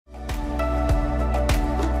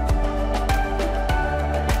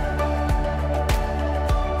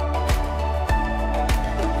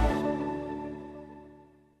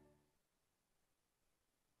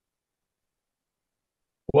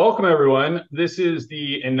Welcome, everyone. This is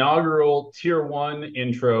the inaugural Tier 1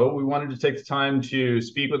 intro. We wanted to take the time to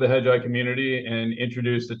speak with the Hedgeye community and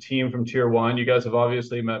introduce the team from Tier 1. You guys have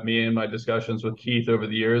obviously met me in my discussions with Keith over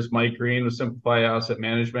the years. Mike Green with Simplify Asset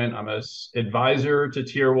Management. I'm an advisor to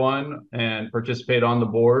Tier 1 and participate on the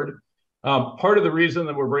board. Part of the reason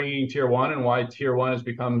that we're bringing Tier 1 and why Tier 1 has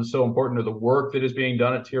become so important, or the work that is being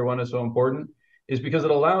done at Tier 1 is so important, is because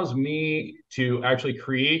it allows me to actually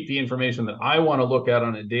create the information that I want to look at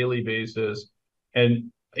on a daily basis.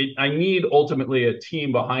 And I need ultimately a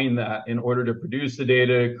team behind that in order to produce the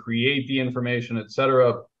data, create the information, et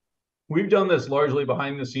cetera. We've done this largely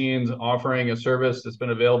behind the scenes, offering a service that's been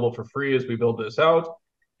available for free as we build this out.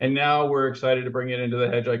 And now we're excited to bring it into the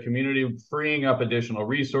Hedgeye community, freeing up additional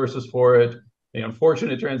resources for it. The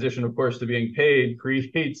unfortunate transition, of course, to being paid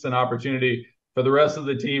creates an opportunity for the rest of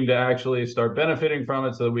the team to actually start benefiting from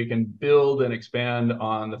it so that we can build and expand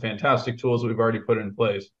on the fantastic tools we've already put in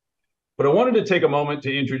place. But I wanted to take a moment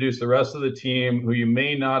to introduce the rest of the team who you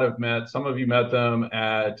may not have met. Some of you met them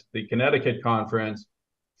at the Connecticut conference.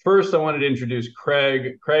 First, I wanted to introduce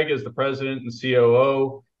Craig. Craig is the president and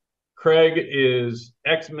COO. Craig is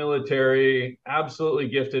ex-military, absolutely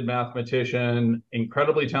gifted mathematician,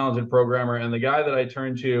 incredibly talented programmer, and the guy that I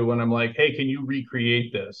turn to when I'm like, hey, can you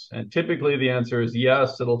recreate this? And typically the answer is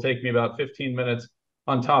yes. It'll take me about 15 minutes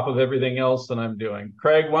on top of everything else that I'm doing.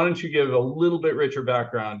 Craig, why don't you give a little bit richer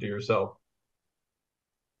background to yourself?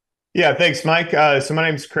 Yeah, thanks, Mike. So my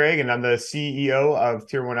name's Craig, and I'm the CEO of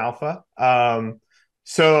Tier 1 Alpha.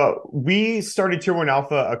 So we started Tier 1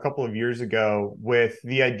 Alpha a couple of years ago with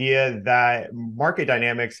the idea that market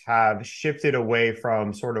dynamics have shifted away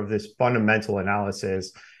from sort of this fundamental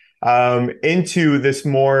analysis into this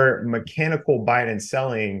more mechanical buying and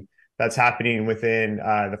selling that's happening within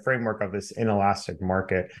the framework of this inelastic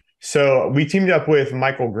market. So we teamed up with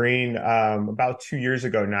Michael Green about 2 years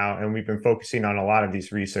ago now, and we've been focusing on a lot of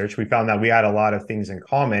these research. We found that we had a lot of things in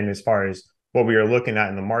common as far as what we were looking at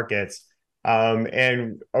in the markets.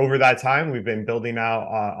 And over that time, we've been building out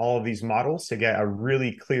all of these models to get a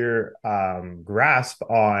really clear grasp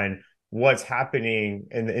on what's happening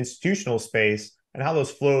in the institutional space and how those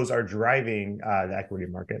flows are driving the equity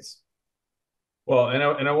markets. Well,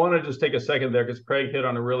 and I want to just take a second there because Craig hit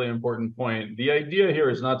on a really important point. The idea here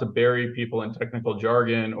is not to bury people in technical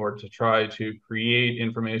jargon or to try to create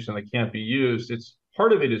information that can't be used. It's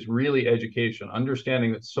part of it is really education,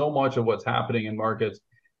 understanding that so much of what's happening in markets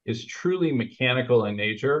is truly mechanical in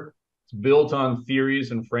nature. It's built on theories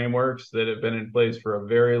and frameworks that have been in place for a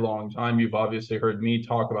very long time. You've obviously heard me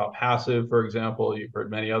talk about passive, for example. You've heard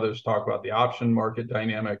many others talk about the option market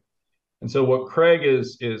dynamic. And so what Craig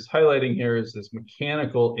is highlighting here is this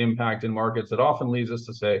mechanical impact in markets that often leads us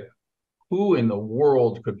to say, who in the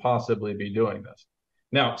world could possibly be doing this?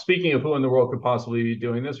 Now, speaking of who in the world could possibly be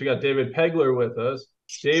doing this, we got David Pegler with us.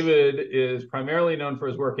 David is primarily known for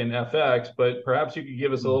his work in FX, but perhaps you could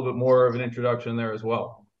give us a little bit more of an introduction there as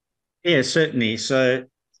well. Yeah, certainly. So,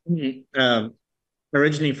 um,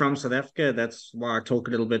 originally from South Africa, that's why I talk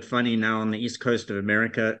a little bit funny now on the East Coast of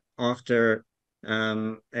America. After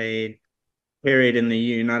a period in the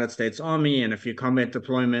United States Army and a few combat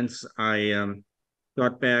deployments, I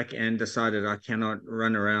got back and decided I cannot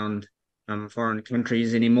run around foreign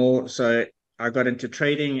countries anymore. So I got into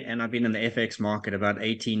trading, and I've been in the FX market about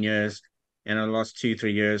 18 years. And in the last 2,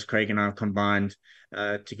 3 years, Craig and I have combined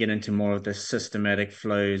to get into more of the systematic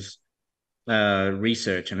flows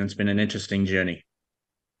research, and it's been an interesting journey.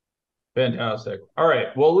 Fantastic. All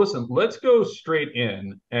right. Well, listen, let's go straight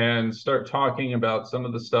in and start talking about some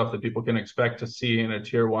of the stuff that people can expect to see in a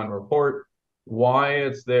Tier 1 report, why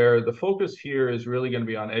it's there. The focus here is really going to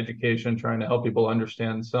be on education, trying to help people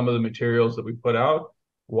understand some of the materials that we put out,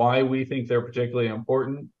 why we think they're particularly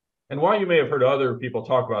important, and why you may have heard other people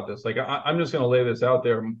talk about this. Like, I'm just going to lay this out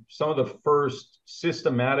there. Some of the first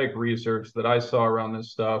systematic research that I saw around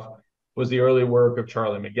this stuff was the early work of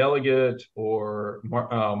Charlie McElligott or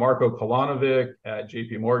Marko Kolanovic at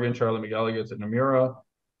JP Morgan. Charlie McElligott's at Nomura.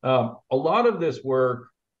 A lot of this work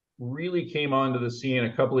really came onto the scene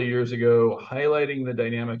a couple of years ago, highlighting the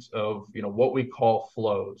dynamics of what we call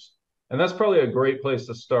flows. And that's probably a great place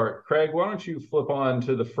to start. Craig, why don't you flip on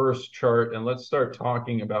to the first chart and let's start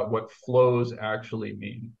talking about what flows actually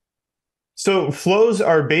mean. So flows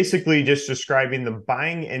are basically just describing the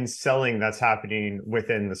buying and selling that's happening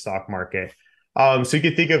within the stock market. So you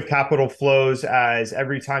could think of capital flows as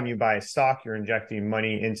every time you buy a stock, you're injecting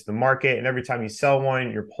money into the market, and every time you sell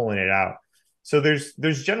one, you're pulling it out. So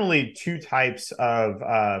there's generally two types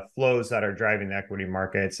of flows that are driving the equity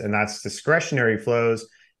markets, and that's discretionary flows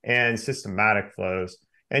and systematic flows.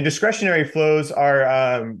 And discretionary flows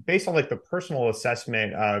are based on like the personal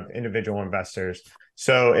assessment of individual investors.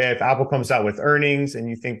 So if Apple comes out with earnings and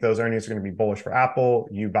you think those earnings are going to be bullish for Apple,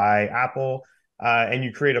 you buy Apple and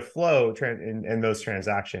you create a flow in those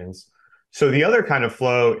transactions. So the other kind of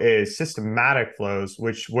flow is systematic flows,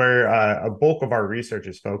 which where a bulk of our research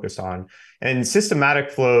is focused on. And systematic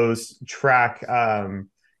flows track kind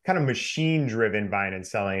of machine-driven buying and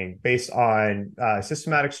selling based on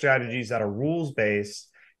systematic strategies that are rules-based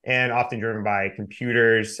and often driven by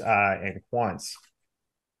computers and quants.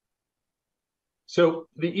 So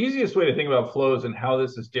the easiest way to think about flows and how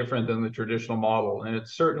this is different than the traditional model, and it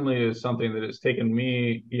certainly is something that has taken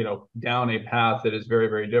me, down a path that is very,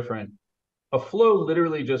 very different. A flow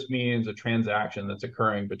literally just means a transaction that's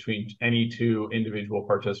occurring between any two individual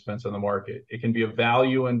participants in the market. It can be a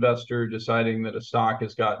value investor deciding that a stock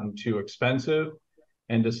has gotten too expensive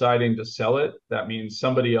and deciding to sell it. That means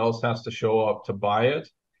somebody else has to show up to buy it.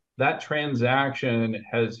 That transaction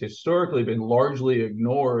has historically been largely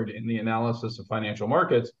ignored in the analysis of financial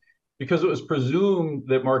markets because it was presumed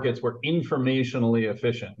that markets were informationally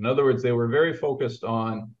efficient. In other words, they were very focused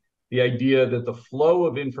on the idea that the flow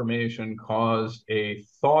of information caused a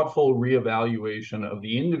thoughtful reevaluation of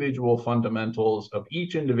the individual fundamentals of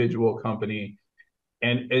each individual company.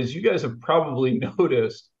 And as you guys have probably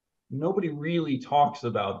noticed, nobody really talks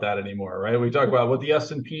about that anymore, right? We talk about what the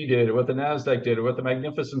S&P did or what the NASDAQ did or what the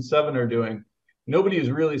Magnificent Seven are doing. Nobody is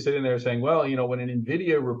really sitting there saying, well, when an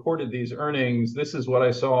NVIDIA reported these earnings, this is what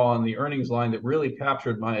I saw on the earnings line that really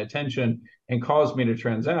captured my attention and caused me to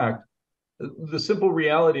transact. The simple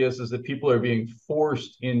reality is that people are being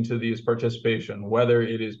forced into these participation, whether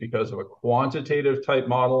it is because of a quantitative type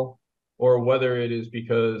model or whether it is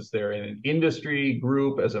because they're in an industry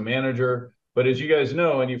group as a manager. But as you guys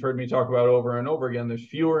know, and you've heard me talk about over and over again, there's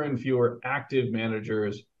fewer and fewer active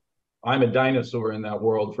managers. I'm a dinosaur in that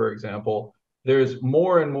world, for example. There's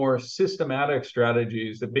more and more systematic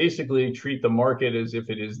strategies that basically treat the market as if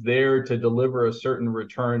it is there to deliver a certain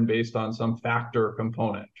return based on some factor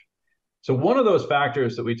component. So one of those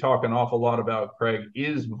factors that we talk an awful lot about, Craig,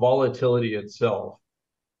 is volatility itself.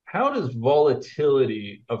 How does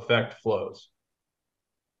volatility affect flows?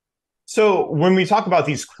 So when we talk about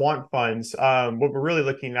these quant funds, what we're really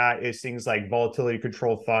looking at is things like volatility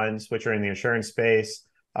control funds, which are in the insurance space.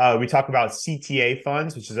 We talk about CTA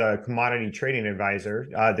funds, which is a commodity trading advisor,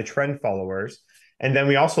 the trend followers. And then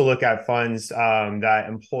we also look at funds that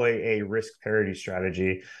employ a risk parity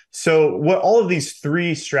strategy. So what all of these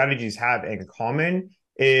three strategies have in common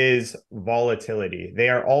is volatility. They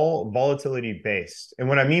are all volatility based. And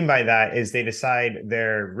what I mean by that is they decide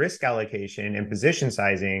their risk allocation and position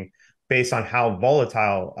sizing based on how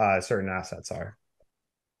volatile certain assets are.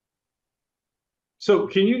 So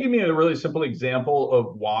can you give me a really simple example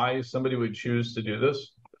of why somebody would choose to do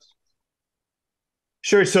this?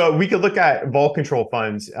 Sure. So we could look at vol control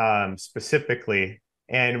funds specifically,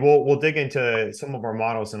 and we'll dig into some of our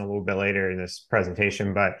models in a little bit later in this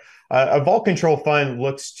presentation. But a vol control fund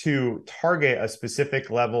looks to target a specific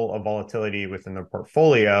level of volatility within the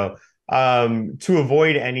portfolio to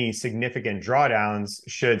avoid any significant drawdowns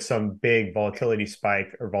should some big volatility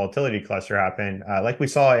spike or volatility cluster happen, like we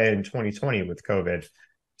saw in 2020 with COVID.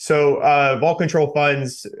 So vol control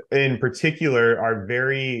funds in particular are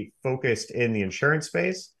very focused in the insurance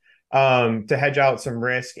space to hedge out some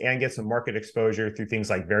risk and get some market exposure through things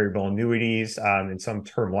like variable annuities and some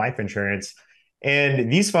term life insurance.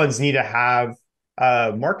 And these funds need to have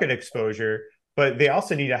market exposure, but they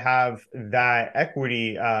also need to have that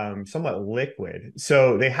equity somewhat liquid.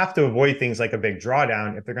 So they have to avoid things like a big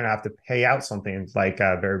drawdown if they're going to have to pay out something like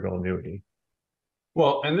a variable annuity.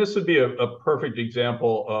 Well, and this would be a perfect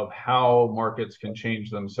example of how markets can change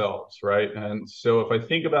themselves, right? And so if I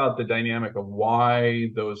think about the dynamic of why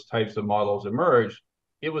those types of models emerged,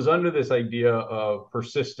 it was under this idea of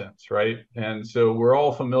persistence, right? And so we're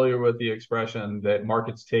all familiar with the expression that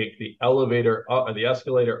markets take the elevator up, or the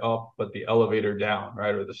escalator up, but the elevator down,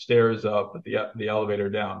 right? Or the stairs up, but the elevator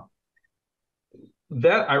down.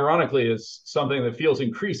 That ironically is something that feels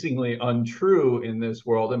increasingly untrue in this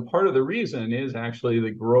world. And part of the reason is actually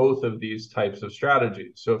the growth of these types of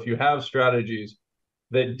strategies. So if you have strategies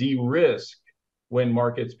that de-risk when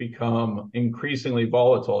markets become increasingly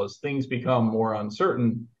volatile, as things become more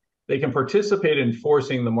uncertain, they can participate in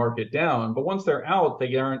forcing the market down. But once they're out,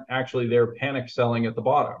 they aren't actually there panic selling at the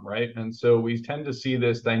bottom, right? And so we tend to see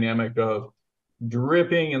this dynamic of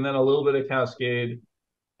dripping and then a little bit of cascade.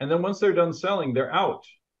 And then once they're done selling, they're out,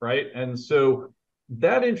 right? And so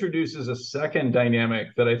that introduces a second dynamic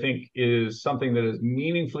that I think is something that has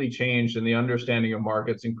meaningfully changed in the understanding of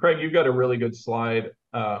markets. And Craig, you've got a really good slide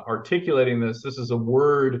articulating this. This is a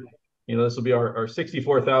word, this will be our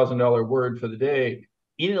 $64,000 word for the day,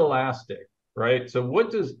 inelastic, right? So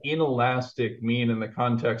what does inelastic mean in the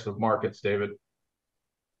context of markets, David?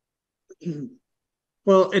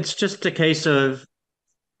 Well, it's just a case of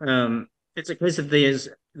there's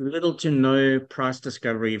little to no price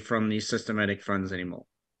discovery from these systematic funds anymore.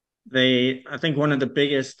 I think one of the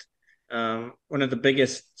biggest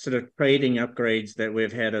sort of trading upgrades that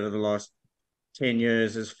we've had over the last 10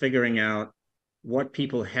 years is figuring out what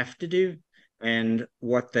people have to do and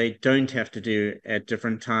what they don't have to do at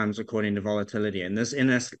different times according to volatility. And this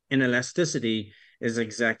inelasticity is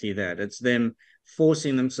exactly that. It's them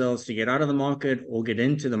forcing themselves to get out of the market or get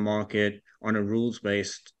into the market on a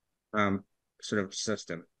rules-based sort of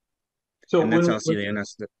system. So and that's how I see the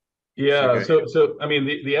inelasticity. Yeah, so I mean,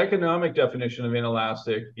 the economic definition of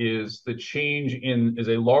inelastic is is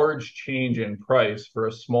a large change in price for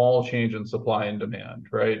a small change in supply and demand,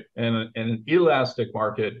 right? And an elastic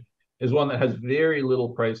market is one that has very little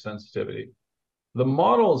price sensitivity. The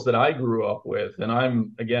models that I grew up with, and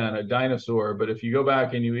I'm, again, a dinosaur, but if you go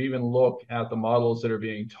back and you even look at the models that are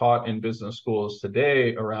being taught in business schools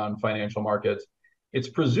today around financial markets, it's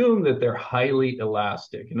presumed that they're highly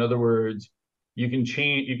elastic. In other words, you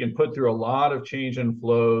can put through a lot of change in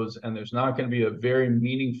flows, and there's not going to be a very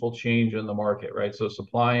meaningful change in the market, right? So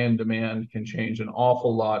supply and demand can change an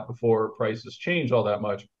awful lot before prices change all that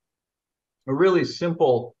much. A really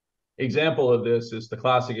simple example of this is the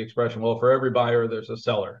classic expression, well, for every buyer, there's a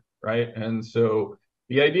seller, right? And so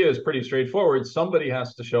the idea is pretty straightforward. Somebody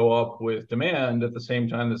has to show up with demand at the same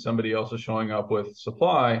time that somebody else is showing up with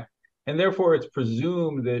supply. And therefore, it's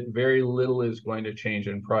presumed that very little is going to change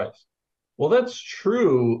in price. Well, that's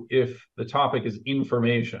true if the topic is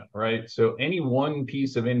information, right? So any one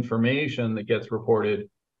piece of information that gets reported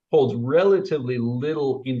holds relatively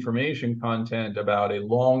little information content about a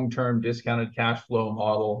long-term discounted cash flow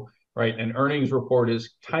model, right? An earnings report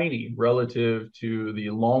is tiny relative to the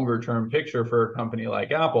longer-term picture for a company like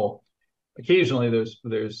Apple. Occasionally,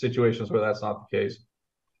 there's situations where that's not the case.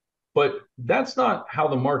 But that's not how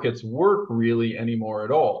the markets work really anymore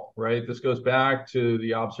at all, right? This goes back to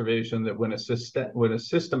the observation that when a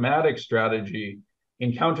systematic strategy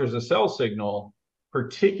encounters a sell signal,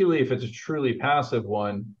 particularly if it's a truly passive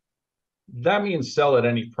one, that means sell at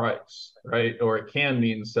any price, right? Or it can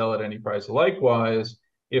mean sell at any price. Likewise,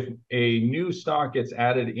 if a new stock gets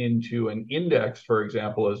added into an index, for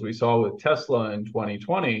example, as we saw with Tesla in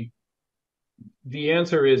 2020, the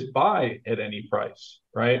answer is buy at any price,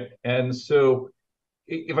 right? And so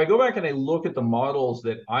if I go back and I look at the models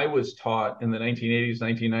that I was taught in the 1980s,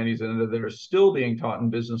 1990s, and that are still being taught in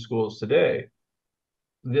business schools today,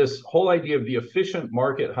 this whole idea of the efficient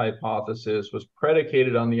market hypothesis was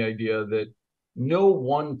predicated on the idea that no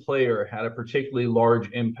one player had a particularly large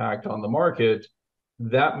impact on the market.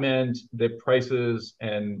 That meant that prices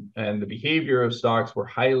and the behavior of stocks were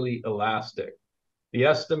highly elastic. The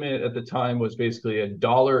estimate at the time was basically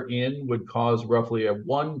 $1 in would cause roughly a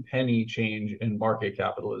 1 penny change in market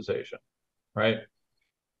capitalization, right?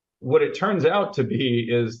 What it turns out to be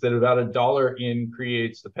is that about $1 in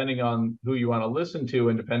creates, depending on who you want to listen to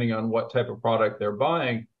and depending on what type of product they're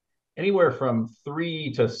buying, anywhere from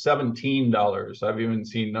 $3 to $17. I've even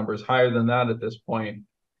seen numbers higher than that at this point.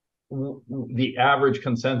 The average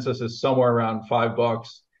consensus is somewhere around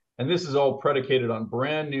 $5. And this is all predicated on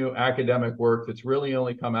brand new academic work that's really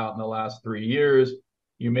only come out in the last 3 years.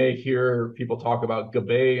 You may hear people talk about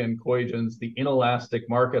Gabay and Koijen's the inelastic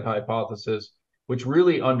market hypothesis, which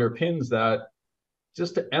really underpins that.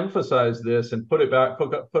 Just to emphasize this and put up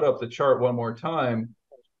the chart one more time,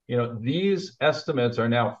 these estimates are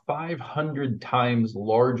now 500 times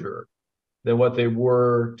larger than what they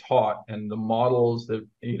were taught, and the models that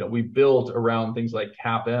we built around things like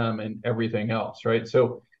CAPM and everything else, right?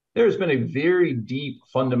 So there's been a very deep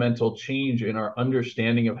fundamental change in our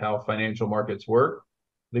understanding of how financial markets work.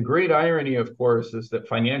 The great irony, of course, is that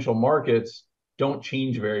financial markets don't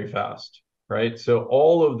change very fast, right? So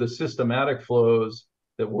all of the systematic flows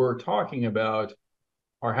that we're talking about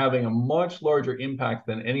are having a much larger impact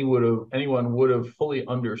than anyone would have fully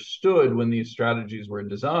understood when these strategies were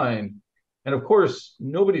designed. And of course,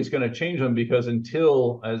 nobody's going to change them because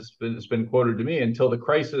until, as it's been quoted to me, until the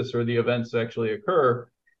crisis or the events actually occur,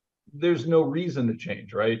 there's no reason to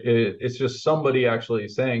change, right? It's just somebody actually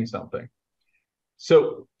saying something.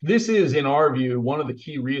 So this is, in our view, one of the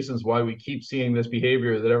key reasons why we keep seeing this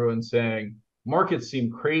behavior that everyone's saying, markets seem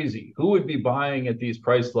crazy. Who would be buying at these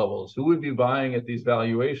price levels? Who would be buying at these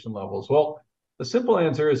valuation levels? Well, the simple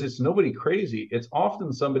answer is it's nobody crazy. It's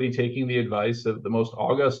often somebody taking the advice of the most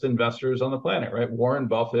august investors on the planet, right? Warren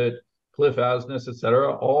Buffett, Cliff Asness, et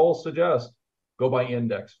cetera, all suggest go buy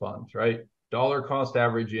index funds, right? Dollar cost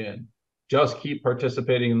average in. Just keep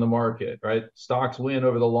participating in the market, right? Stocks win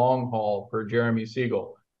over the long haul, per Jeremy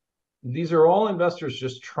Siegel. These are all investors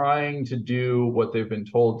just trying to do what they've been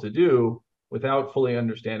told to do without fully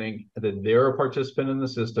understanding that they're a participant in the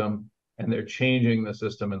system and they're changing the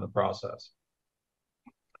system in the process.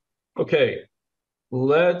 Okay,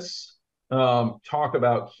 let's talk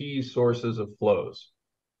about key sources of flows.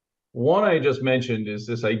 One I just mentioned is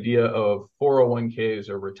this idea of 401ks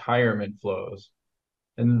or retirement flows.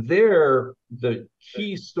 And there, the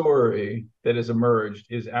key story that has emerged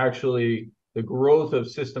is actually the growth of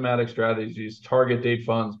systematic strategies, target date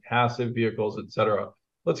funds, passive vehicles, et cetera.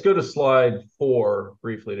 Let's go to slide 4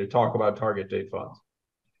 briefly to talk about target date funds.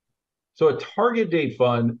 So a target date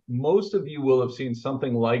fund, most of you will have seen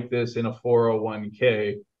something like this in a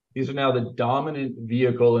 401k. These are now the dominant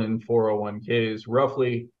vehicle in 401ks.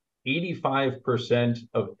 Roughly 85%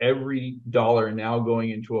 of every dollar now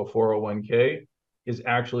going into a 401k is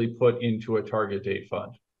actually put into a target date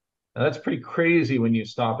fund. Now that's pretty crazy when you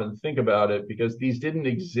stop and think about it, because these didn't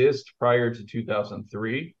exist prior to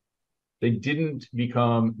 2003. They didn't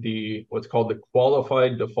become what's called the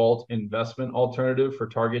qualified default investment alternative for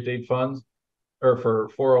target date funds or for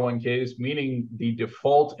 401ks, meaning the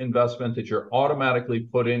default investment that you're automatically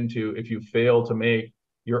put into if you fail to make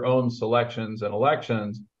your own selections and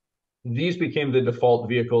elections. These became the default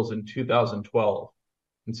vehicles in 2012.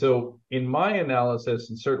 And so in my analysis,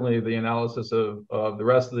 and certainly the analysis of the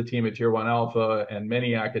rest of the team at Tier1 Alpha and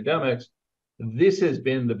many academics, this has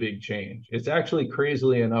been the big change. It's actually,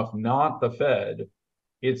 crazily enough, not the Fed.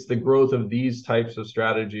 It's the growth of these types of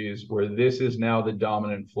strategies where this is now the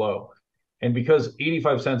dominant flow. And because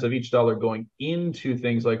 85 cents of each dollar going into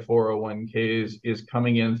things like 401ks is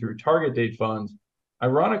coming in through target date funds,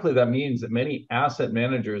 ironically, that means that many asset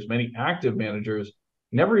managers, many active managers,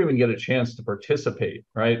 never even get a chance to participate,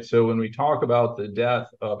 right? So when we talk about the death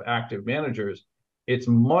of active managers, it's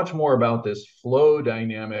much more about this flow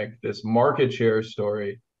dynamic, this market share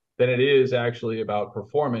story, than it is actually about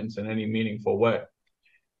performance in any meaningful way.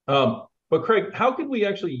 But Craig, how can we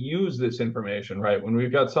actually use this information, right? When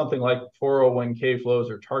we've got something like 401k flows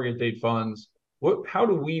or target date funds, how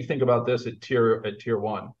do we think about this at Tier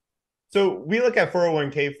 1? So we look at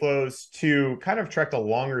 401k flows to kind of track the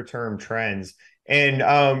longer term trends. And,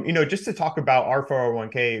 just to talk about our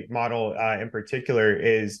 401k model in particular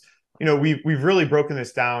is, we've really broken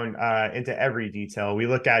this down into every detail. We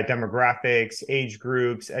look at demographics, age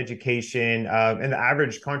groups, education, and the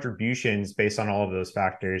average contributions based on all of those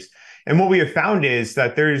factors. And what we have found is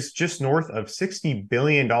that there's just north of $60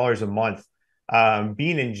 billion a month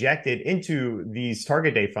being injected into these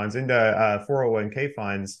target date funds, into 401k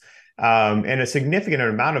funds. And a significant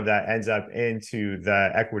amount of that ends up into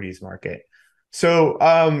the equities market. So,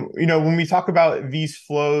 when we talk about these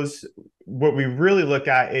flows, what we really look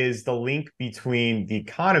at is the link between the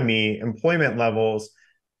economy, employment levels,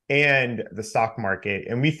 and the stock market.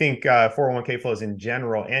 And we think 401k flows in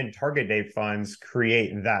general and target date funds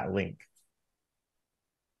create that link.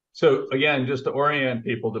 So again, just to orient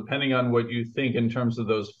people, depending on what you think in terms of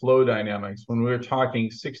those flow dynamics, when we're talking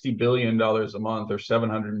 $60 billion a month or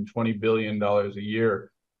 $720 billion a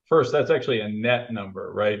year, first, that's actually a net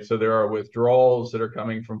number, right? So there are withdrawals that are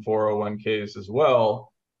coming from 401ks as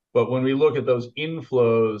well. But when we look at those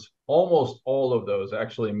inflows, almost all of those,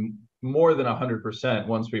 actually more than 100%,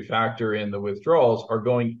 once we factor in the withdrawals, are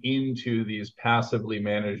going into these passively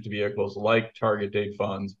managed vehicles like target date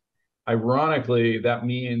funds. Ironically, that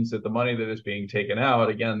means that the money that is being taken out,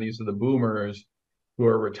 again, these are the boomers who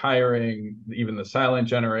are retiring, even the silent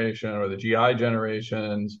generation or the GI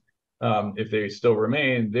generations, if they still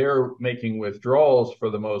remain, they're making withdrawals for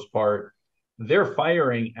the most part. They're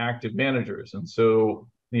firing active managers. And so,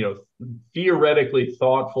 theoretically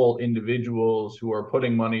thoughtful individuals who are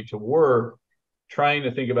putting money to work, trying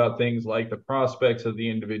to think about things like the prospects of the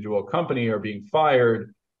individual company, are being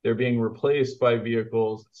fired. They're being replaced by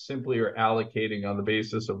vehicles that simply are allocating on the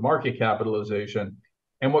basis of market capitalization.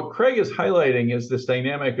 And what Craig is highlighting is this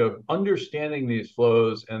dynamic of understanding these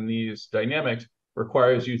flows, and these dynamics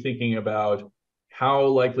requires you thinking about how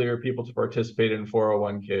likely are people to participate in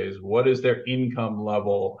 401ks? What is their income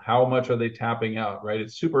level? How much are they tapping out, right?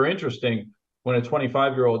 It's super interesting when a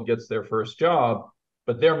 25-year-old gets their first job,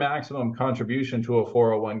 but their maximum contribution to a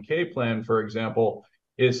 401k plan, for example,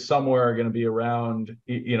 is somewhere going to be around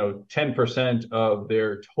 10% of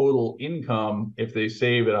their total income if they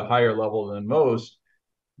save at a higher level than most.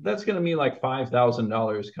 That's going to mean like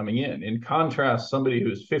 $5,000 coming in. In contrast, somebody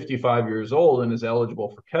who's 55 years old and is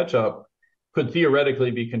eligible for catch-up, could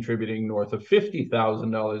theoretically be contributing north of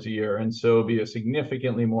 $50,000 a year, and so be a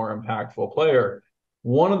significantly more impactful player.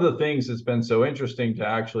 One of the things that's been so interesting to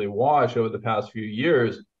actually watch over the past few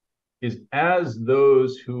years is as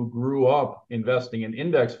those who grew up investing in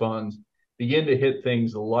index funds begin to hit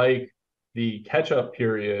things like the catch-up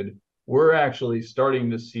period, we're actually starting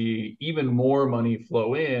to see even more money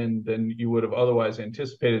flow in than you would have otherwise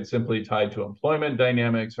anticipated, simply tied to employment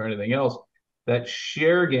dynamics or anything else. That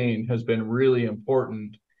share gain has been really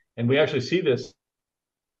important. And we actually see this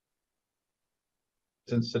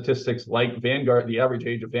in statistics like Vanguard, the average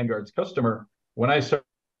age of Vanguard's customer. When I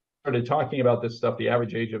started talking about this stuff, the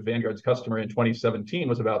average age of Vanguard's customer in 2017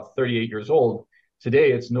 was about 38 years old.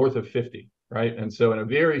 Today, it's north of 50, right? And so in a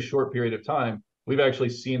very short period of time, we've actually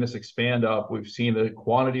seen this expand up. We've seen the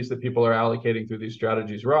quantities that people are allocating through these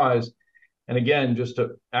strategies rise. And again, just to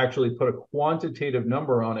actually put a quantitative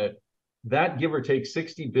number on it, that give or take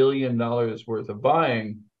 $60 billion worth of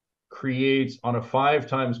buying creates on a 5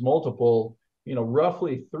 times multiple,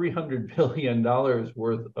 roughly $300 billion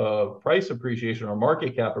worth of price appreciation or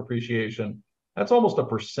market cap appreciation. That's almost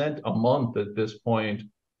 1% a month at this point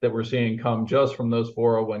that we're seeing come just from those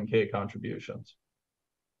 401k contributions.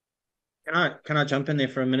 Can I jump in there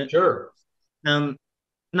for a minute? Sure. And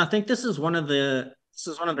I think this is one of the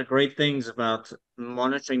great things about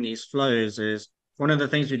monitoring these flows. Is one of the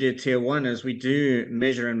things we do at Tier 1 is we do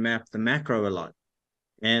measure and map the macro a lot.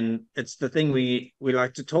 And it's the thing we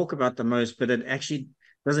like to talk about the most, but it actually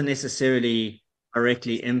doesn't necessarily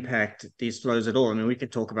directly impact these flows at all. I mean, we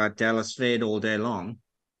could talk about Dallas Fed all day long,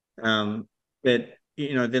 but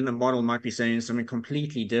then the model might be saying something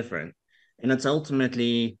completely different, and it's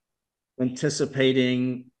ultimately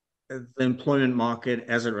anticipating the employment market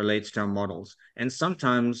as it relates to our models. And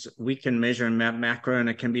sometimes we can measure and map macro, and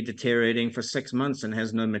it can be deteriorating for 6 months and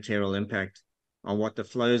has no material impact on what the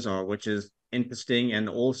flows are, which is interesting and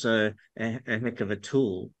also a heck of a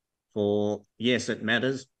tool for, yes, it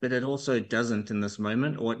matters, but it also doesn't in this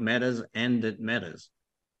moment, or it matters and it matters.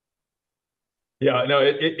 Yeah, no,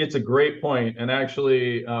 it's a great point. And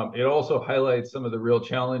actually, it also highlights some of the real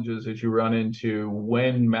challenges that you run into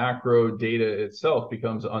when macro data itself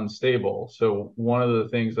becomes unstable. So one of the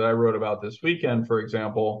things that I wrote about this weekend, for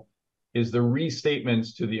example, is the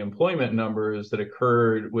restatements to the employment numbers that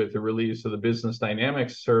occurred with the release of the Business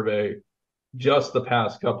Dynamics survey just the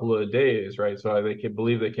past couple of days, right? So I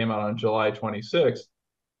believe they came out on July 26th.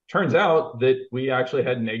 Turns out that we actually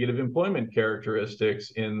had negative employment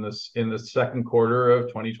characteristics in the second quarter of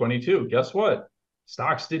 2022. Guess what?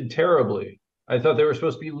 Stocks did terribly. I thought they were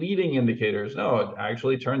supposed to be leading indicators. No, it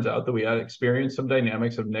actually turns out that we had experienced some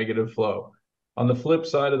dynamics of negative flow. On the flip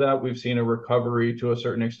side of that, we've seen a recovery to a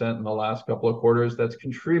certain extent in the last couple of quarters that's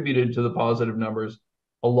contributed to the positive numbers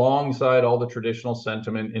alongside all the traditional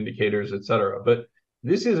sentiment indicators, et cetera. But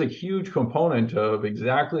this is a huge component of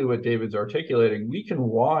exactly what David's articulating. We can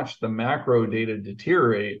watch the macro data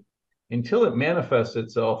deteriorate until it manifests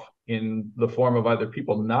itself in the form of either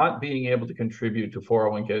people not being able to contribute to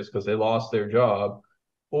 401ks because they lost their job,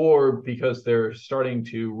 or because they're starting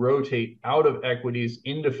to rotate out of equities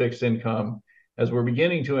into fixed income, as we're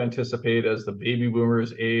beginning to anticipate as the baby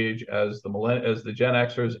boomers age, as the Gen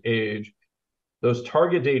Xers age. Those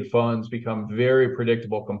target date funds become very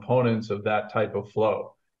predictable components of that type of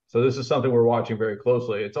flow. So this is something we're watching very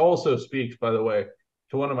closely. It also speaks, by the way,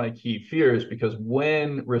 to one of my key fears, because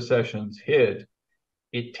when recessions hit,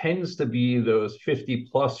 it tends to be those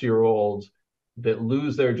 50-plus-year-olds that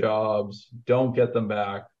lose their jobs, don't get them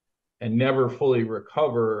back, and never fully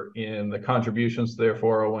recover in the contributions to their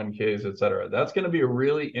 401ks, et cetera. That's going to be a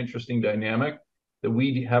really interesting dynamic that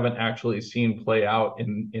we haven't actually seen play out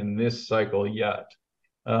in this cycle yet.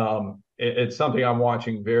 It's something I'm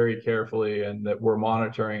watching very carefully and that we're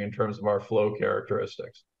monitoring in terms of our flow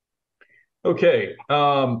characteristics. Okay,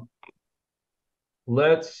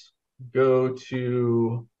 let's go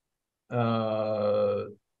to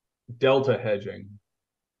Delta hedging.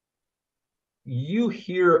 You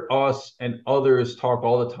hear us and others talk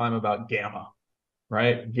all the time about gamma,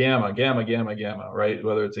 right? Gamma, right?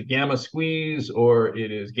 Whether it's a gamma squeeze or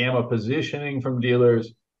it is gamma positioning from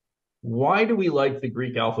dealers. Why do we like the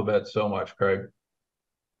Greek alphabet so much, Craig?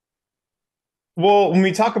 Well, when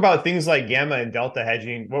we talk about things like gamma and delta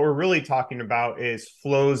hedging, what we're really talking about is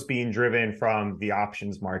flows being driven from the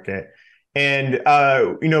options market. And,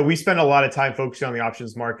 we spend a lot of time focusing on the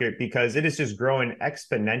options market because it is just growing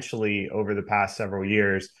exponentially over the past several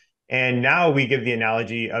years. And now we give the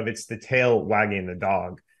analogy of it's the tail wagging the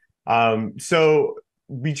dog. So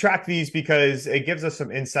we track these because it gives us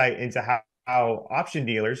some insight into how option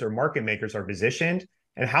dealers or market makers are positioned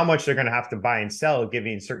and how much they're going to have to buy and sell,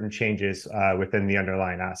 given certain changes within the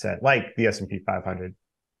underlying asset, like the S&P 500.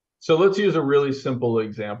 So let's use a really simple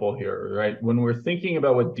example here, right? When we're thinking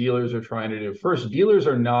about what dealers are trying to do, first, dealers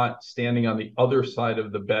are not standing on the other side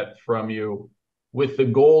of the bet from you with the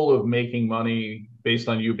goal of making money based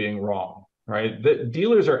on you being wrong, right? The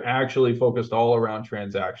dealers are actually focused all around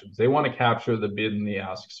transactions. They want to capture the bid and the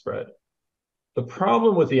ask spread. The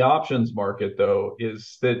problem with the options market, though,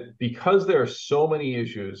 is that because there are so many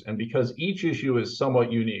issues and because each issue is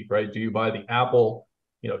somewhat unique, right? Do you buy the Apple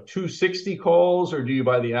 260 calls, or do you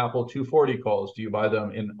buy the Apple 240 calls? Do you buy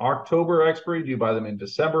them in October expiry? Do you buy them in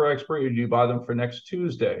December expiry? Or do you buy them for next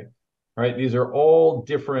Tuesday? Right? These are all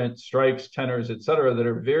different strikes, tenors, et cetera, that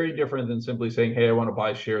are very different than simply saying, hey, I want to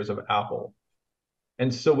buy shares of Apple.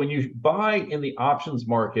 And so when you buy in the options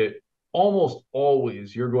market, almost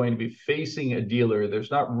always you're going to be facing a dealer.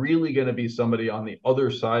 There's not really going to be somebody on the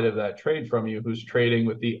other side of that trade from you who's trading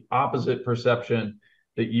with the opposite perception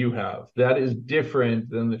that you have. That is different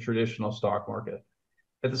than the traditional stock market.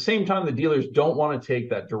 At the same time, the dealers don't want to take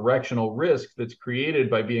that directional risk that's created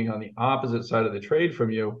by being on the opposite side of the trade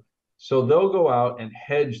from you. So they'll go out and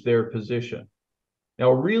hedge their position. Now,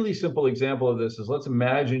 a really simple example of this is, let's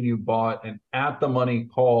imagine you bought an at-the-money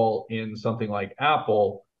call in something like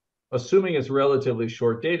Apple. Assuming it's relatively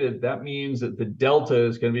short dated, that means that the delta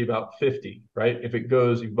is going to be about 50, right? If it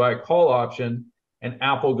goes, you buy a call option and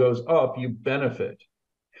Apple goes up, you benefit.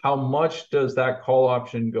 How much does that call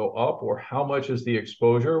option go up, or how much is the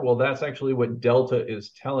exposure? Well, that's actually what delta is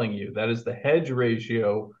telling you. That is the hedge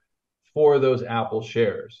ratio for those Apple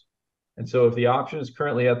shares. And so if the option is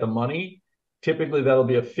currently at the money, typically that'll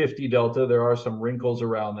be a 50 delta. There are some wrinkles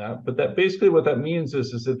around that, but that basically what that means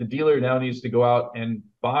is that the dealer now needs to go out and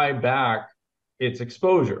buy back its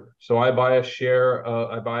exposure. So I buy a share,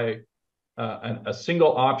 I buy a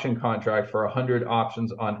single option contract for 100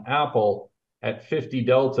 options on Apple at 50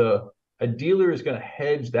 delta. A dealer is going to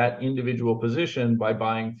hedge that individual position by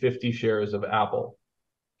buying 50 shares of Apple,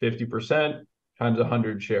 50% times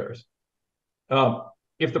 100 shares.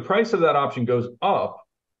 If the price of that option goes up,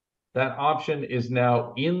 that option is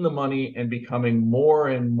now in the money and becoming more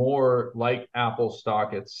and more like Apple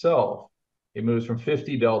stock itself. It moves from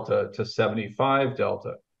 50 delta to 75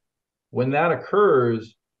 delta. When that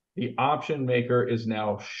occurs, the option maker is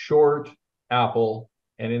now short Apple,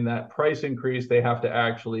 and in that price increase, they have to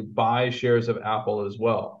actually buy shares of Apple as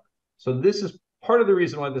well. So this is part of the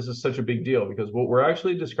reason why this is such a big deal, because what we're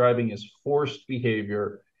actually describing is forced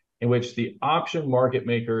behavior in which the option market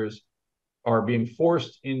makers are being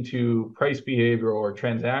forced into price behavior or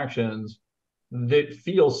transactions that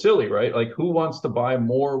feel silly, right? Like, who wants to buy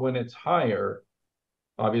more when it's higher?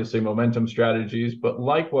 Obviously, momentum strategies, but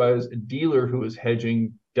likewise, a dealer who is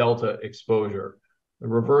hedging delta exposure. The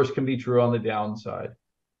reverse can be true on the downside.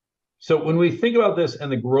 So when we think about this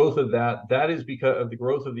and the growth of that, that is because of the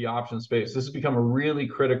growth of the option space. This has become a really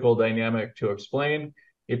critical dynamic to explain.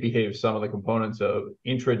 It behaves some of the components of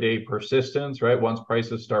intraday persistence, right? Once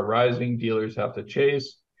prices start rising, dealers have to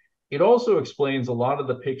chase. It also explains a lot of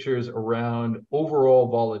the pictures around overall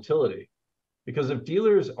volatility. Because if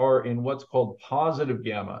dealers are in what's called positive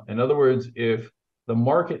gamma, in other words, if the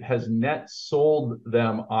market has net sold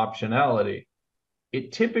them optionality,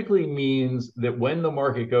 it typically means that when the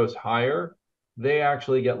market goes higher, they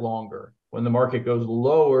actually get longer. When the market goes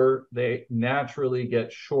lower, they naturally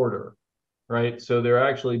get shorter, right? So they're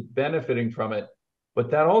actually benefiting from it. But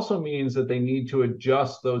that also means that they need to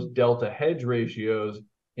adjust those delta hedge ratios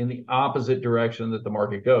in the opposite direction that the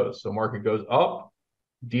market goes. So market goes up,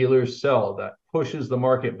 dealers sell. That pushes the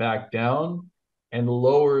market back down and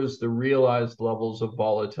lowers the realized levels of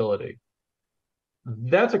volatility.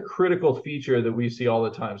 That's a critical feature that we see all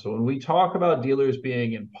the time. So when we talk about dealers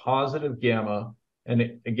being in positive gamma,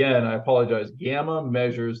 and again, I apologize, gamma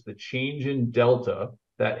measures the change in delta,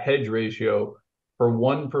 that hedge ratio, for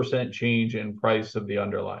 1% change in price of the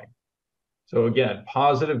underlying. So again,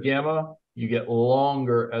 positive gamma, you get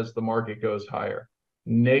longer as the market goes higher.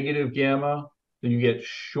 Negative gamma, you get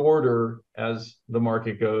shorter as the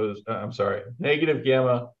market goes, negative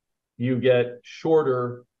gamma, you get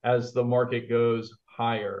shorter as the market goes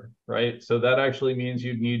higher, right? So that actually means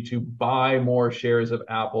you'd need to buy more shares of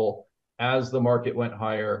Apple as the market went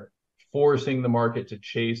higher, forcing the market to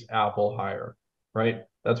chase Apple higher, right?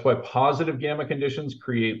 That's why positive gamma conditions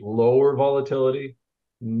create lower volatility.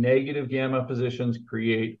 Negative gamma positions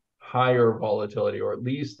create higher volatility, or at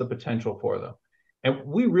least the potential for them. And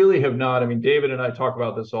we really have not, I mean, David and I talk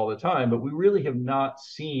about this all the time, but we really have not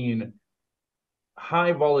seen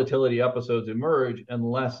high volatility episodes emerge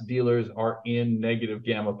unless dealers are in negative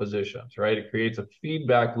gamma positions, right? It creates a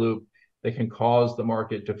feedback loop that can cause the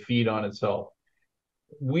market to feed on itself.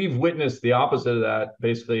 We've witnessed the opposite of that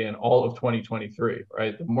basically in all of 2023,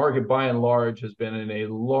 right? The market by and large has been in a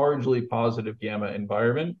largely positive gamma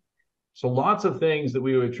environment. So lots of things that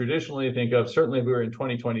we would traditionally think of, certainly if we were in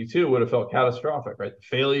 2022, would have felt catastrophic, right?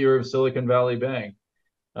 The failure of Silicon Valley Bank,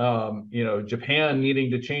 Japan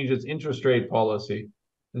needing to change its interest rate policy.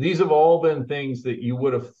 These have all been things that you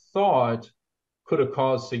would have thought could have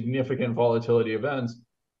caused significant volatility events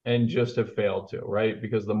and just have failed to, right?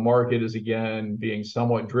 Because the market is, again, being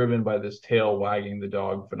somewhat driven by this tail wagging the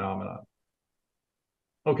dog phenomenon.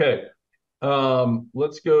 Okay,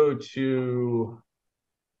 let's go to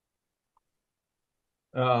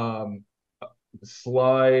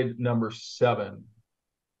slide number 7.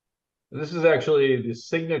 This is actually the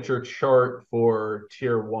signature chart for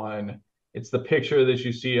Tier 1. It's the picture that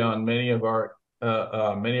you see on many of our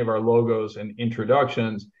logos and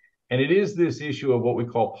introductions. And it is this issue of what we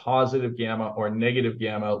call positive gamma or negative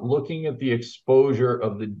gamma, looking at the exposure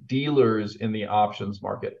of the dealers in the options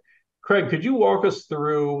market. Craig, could you walk us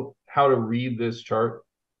through how to read this chart?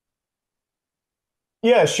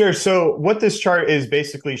 Yeah, sure. So what this chart is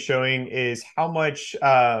basically showing is how much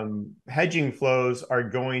hedging flows are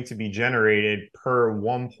going to be generated per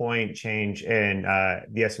 1 point change in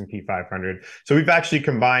the S&P 500. So we've actually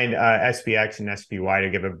combined SPX and SPY to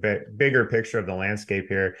give a bit bigger picture of the landscape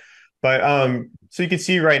here. But so you can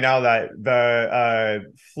see right now that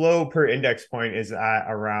the flow per index point is at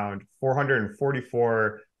around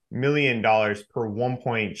 $444 million per 1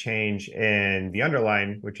 point change in the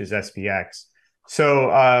underlying, which is SPX.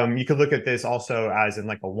 So you could look at this also as in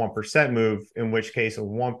like a 1% move, in which case a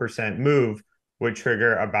 1% move would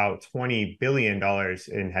trigger about $20 billion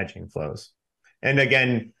in hedging flows. And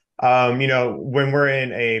again, when we're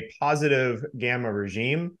in a positive gamma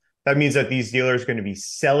regime, that means that these dealers are going to be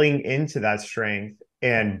selling into that strength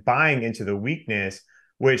and buying into the weakness,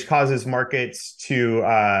 which causes markets to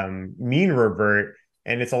mean revert.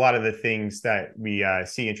 And it's a lot of the things that we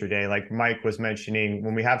see intraday. Like Mike was mentioning,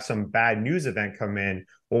 when we have some bad news event come in,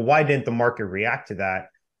 well, why didn't the market react to that?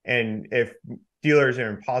 And if dealers are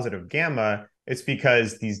in positive gamma, it's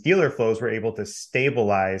because these dealer flows were able to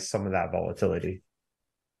stabilize some of that volatility.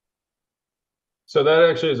 So that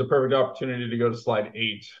actually is a perfect opportunity to go to slide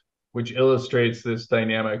 8, which illustrates this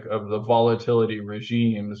dynamic of the volatility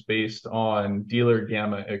regimes based on dealer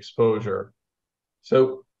gamma exposure.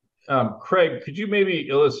 So Craig, could you maybe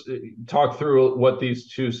talk through what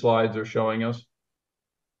these two slides are showing us?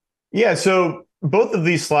 Yeah, so both of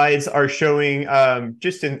these slides are showing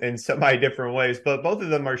just in semi-different ways, but both of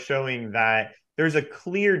them are showing that there's a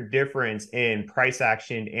clear difference in price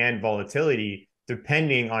action and volatility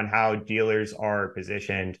depending on how dealers are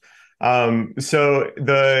positioned. So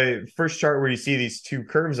the first chart where you see these two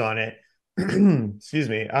curves on it, excuse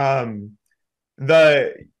me,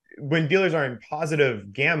 when dealers are in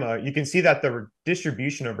positive gamma, you can see that the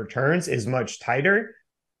distribution of returns is much tighter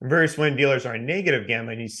versus when dealers are in negative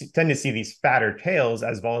gamma, and you tend to see these fatter tails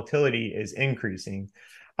as volatility is increasing.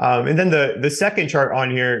 And then the second chart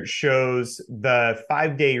on here shows the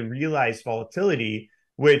 5-day realized volatility,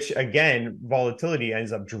 which again, volatility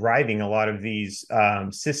ends up driving a lot of these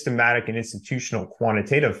systematic and institutional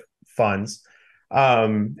quantitative funds.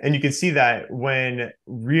 And you can see that when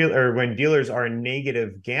dealers are in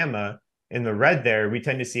negative gamma in the red there, we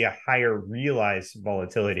tend to see a higher realized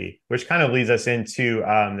volatility, which kind of leads us into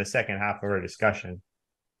the second half of our discussion.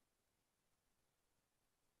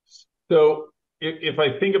 So if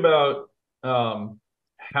I think about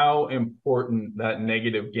how important that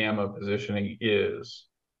negative gamma positioning is,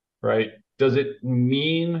 right? Does it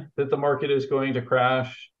mean that the market is going to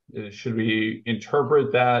crash? Should we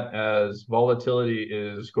interpret that as volatility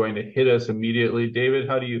is going to hit us immediately? David,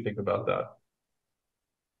 how do you think about that?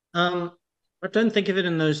 I don't think of it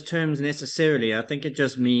in those terms necessarily. I think it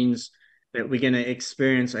just means that we're going to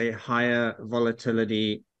experience a higher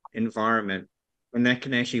volatility environment, and that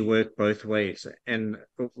can actually work both ways. And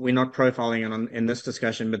we're not profiling in this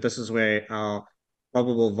discussion, but this is where our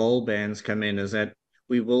probable vol bands come in, is that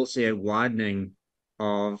we will see a widening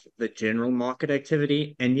of the general market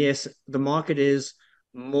activity. And yes, the market is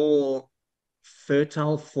more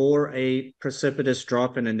fertile for a precipitous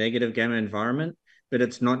drop in a negative gamma environment, but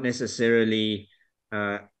it's not necessarily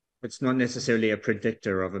a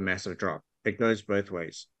predictor of a massive drop. It goes both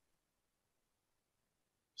ways.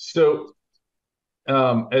 So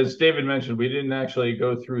as David mentioned, we didn't actually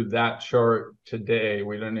go through that chart today.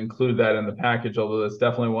 We didn't include that in the package, although that's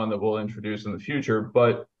definitely one that we'll introduce in the future.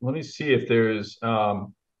 But let me see if there's,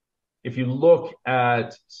 if you look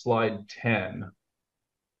at slide 10.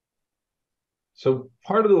 So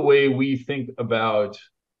part of the way we think about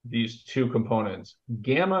these two components.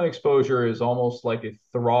 Gamma exposure is almost like a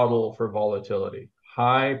throttle for volatility.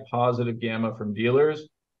 High positive gamma from dealers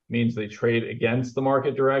means they trade against the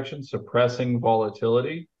market direction, suppressing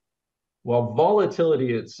volatility, while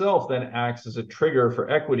volatility itself then acts as a trigger for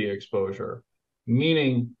equity exposure,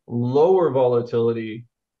 meaning lower volatility,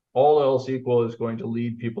 all else equal, is going to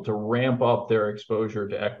lead people to ramp up their exposure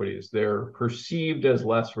to equities. They're perceived as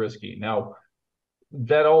less risky. Now,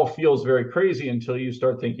 that all feels very crazy until you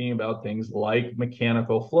start thinking about things like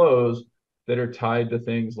mechanical flows that are tied to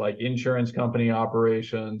things like insurance company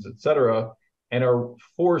operations, et cetera, and are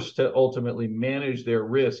forced to ultimately manage their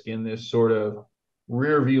risk in this sort of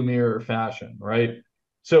rear view mirror fashion, right?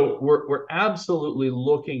 So we're absolutely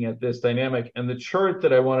looking at this dynamic. And the chart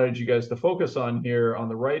that I wanted you guys to focus on here on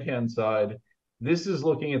the right-hand side, this is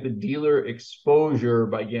looking at the dealer exposure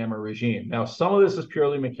by gamma regime. Now, some of this is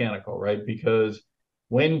purely mechanical, right? Because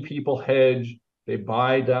when people hedge, they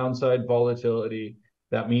buy downside volatility.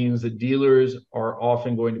 That means the dealers are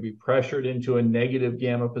often going to be pressured into a negative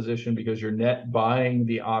gamma position because you're net buying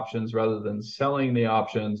the options rather than selling the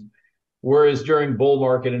options. Whereas during bull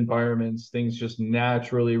market environments, things just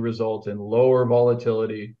naturally result in lower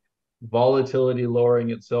volatility. Volatility lowering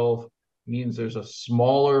itself means there's a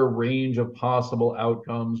smaller range of possible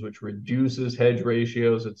outcomes, which reduces hedge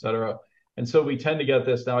ratios, et cetera. And so we tend to get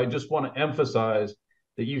this. Now, I just want to emphasize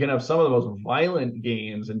that you can have some of the most violent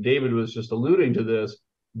gains, and David was just alluding to this,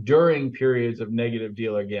 during periods of negative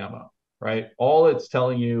dealer gamma, right? All it's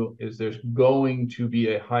telling you is there's going to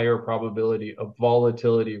be a higher probability of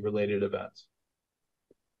volatility-related events.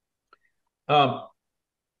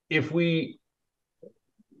 If we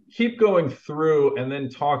keep going through and then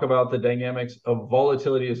talk about the dynamics of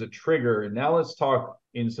volatility as a trigger, now let's talk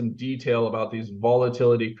in some detail about these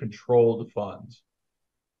volatility-controlled funds.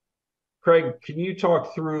 Craig, can you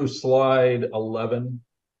talk through slide 11?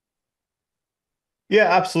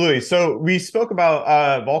 Yeah, absolutely. So we spoke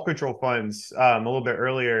about vol control funds a little bit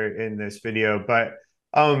earlier in this video, but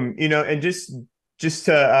and just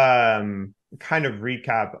to kind of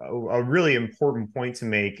recap, a really important point to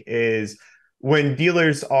make is when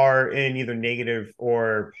dealers are in either negative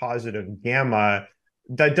or positive gamma,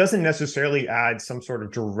 that doesn't necessarily add some sort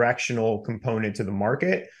of directional component to the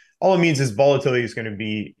market. All it means is volatility is going to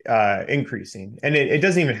be increasing, and it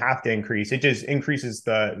doesn't even have to increase. It just increases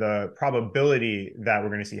the probability that we're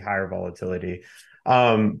going to see higher volatility.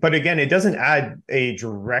 But again, it doesn't add a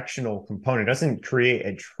directional component. It doesn't create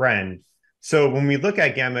a trend. So when we look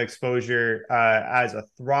at gamma exposure as a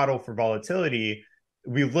throttle for volatility,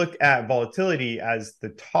 we look at volatility as the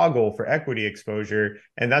toggle for equity exposure,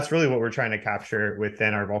 and that's really what we're trying to capture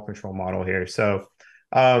within our vol control model here. So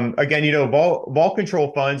again, vol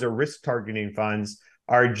control funds or risk targeting funds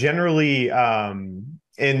are generally in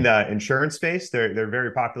the insurance space. They're a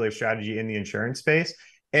very popular strategy in the insurance space,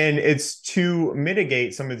 and it's to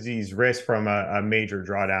mitigate some of these risks from a major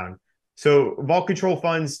drawdown. So vol control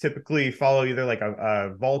funds typically follow either like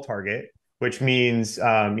a vol target, which means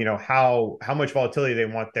how much volatility they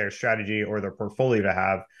want their strategy or their portfolio to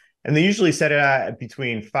have. And they usually set it at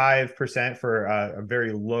between 5% for a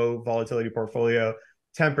very low volatility portfolio,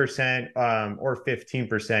 10% or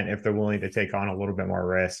 15% if they're willing to take on a little bit more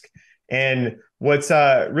risk. And what's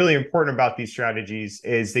really important about these strategies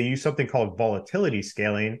is they use something called volatility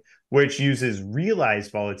scaling, which uses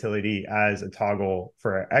realized volatility as a toggle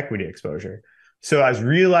for equity exposure. So as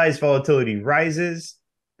realized volatility rises,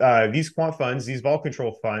 these quant funds, these vol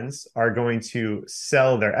control funds, are going to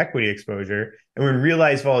sell their equity exposure. And when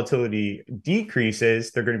realized volatility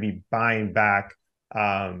decreases, they're going to be buying back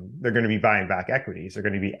equities. They're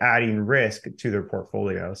going to be adding risk to their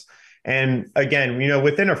portfolios. And again,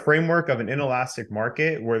 within a framework of an inelastic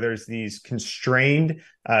market where there's these constrained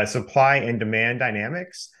supply and demand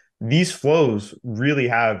dynamics, these flows really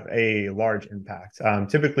have a large impact,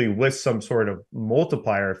 typically with some sort of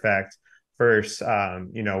multiplier effect versus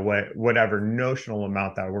whatever notional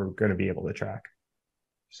amount that we're going to be able to track.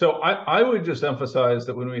 So I would just emphasize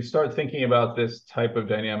that when we start thinking about this type of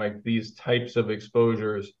dynamic, these types of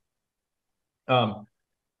exposures,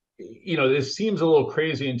 this seems a little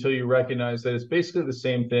crazy until you recognize that it's basically the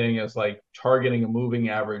same thing as like targeting a moving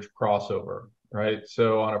average crossover, right?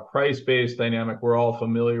 So on a price-based dynamic, we're all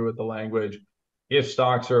familiar with the language. If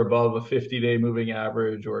stocks are above a 50-day moving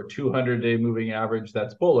average or a 200-day moving average,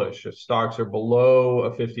 that's bullish. If stocks are below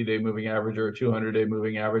a 50-day moving average or a 200-day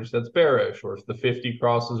moving average, that's bearish. Or if the 50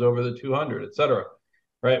 crosses over the 200, et cetera,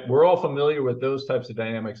 right? We're all familiar with those types of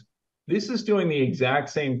dynamics. This is doing the exact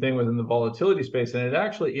same thing within the volatility space, and it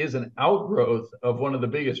actually is an outgrowth of one of the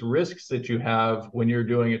biggest risks that you have when you're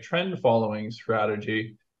doing a trend following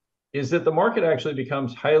strategy, is that the market actually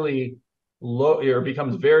becomes highly low, or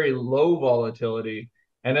becomes very low volatility.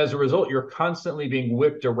 And as a result, you're constantly being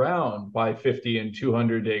whipped around by 50 and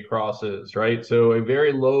 200-day crosses, right? So a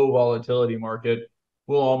very low volatility market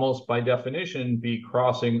will almost by definition be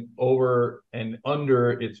crossing over and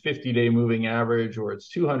under its 50-day moving average or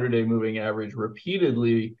its 200-day moving average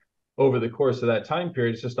repeatedly over the course of that time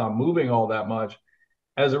period. It's just not moving all that much.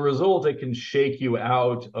 As a result, it can shake you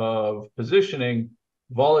out of positioning.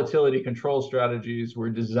 Volatility control strategies were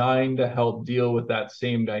designed to help deal with that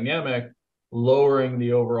same dynamic, lowering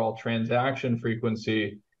the overall transaction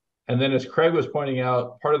frequency. And then, as Craig was pointing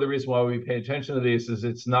out, part of the reason why we pay attention to these is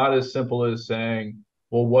it's not as simple as saying,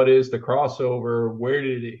 well, what is the crossover? Where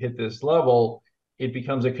did it hit this level? It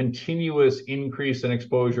becomes a continuous increase in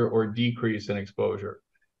exposure or decrease in exposure.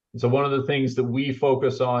 And so one of the things that we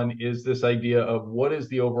focus on is this idea of what is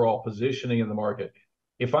the overall positioning in the market.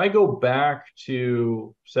 If I go back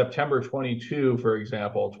to September 22, for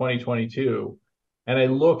example, 2022, and I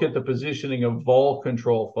look at the positioning of vol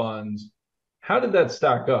control funds, how did that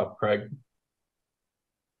stack up, Craig?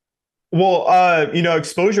 Well,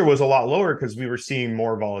 exposure was a lot lower because we were seeing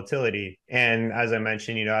more volatility. And as I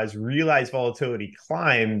mentioned, as realized volatility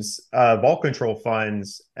climbs, vol control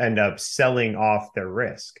funds end up selling off their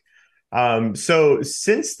risk. So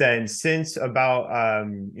since then, since about,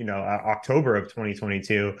 October of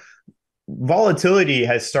 2022, volatility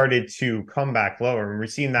has started to come back lower. And we're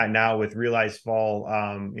seeing that now with realized vol,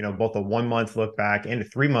 both a 1 month look back and a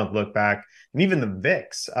 3 month look back, and even the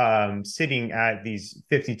VIX sitting at these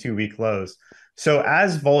 52-week lows. So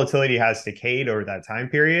as volatility has decayed over that time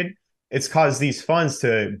period, it's caused these funds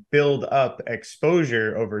to build up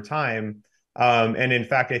exposure over time. And in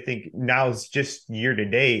fact, I think now it's just year to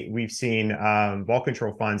date, we've seen vol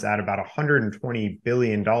control funds add about $120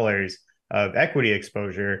 billion of equity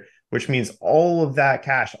exposure, which means all of that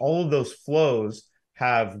cash, all of those flows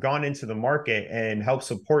have gone into the market and helped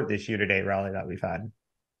support this year-to-date rally that we've had.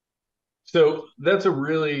 So that's a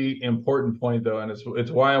really important point, though, and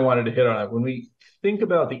it's why I wanted to hit on it. When we think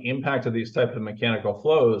about the impact of these types of mechanical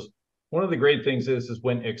flows, one of the great things is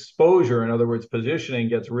when exposure, in other words, positioning,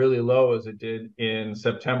 gets really low, as it did in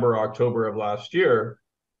September, October of last year,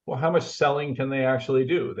 well, how much selling can they actually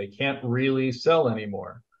do? They can't really sell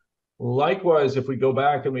anymore. Likewise, if we go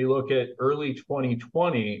back and we look at early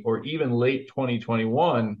 2020 or even late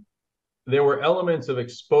 2021, there were elements of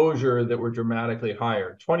exposure that were dramatically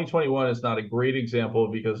higher. 2021 is not a great example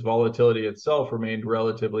because volatility itself remained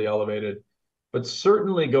relatively elevated, but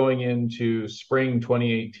certainly going into spring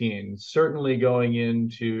 2018, certainly going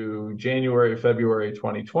into January, February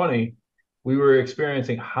 2020, we were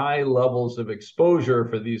experiencing high levels of exposure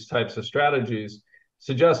for these types of strategies,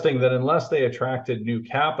 suggesting that unless they attracted new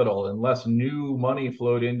capital, unless new money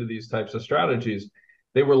flowed into these types of strategies,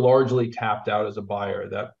 they were largely tapped out as a buyer.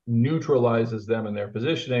 That neutralizes them in their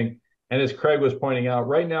positioning. And as Craig was pointing out,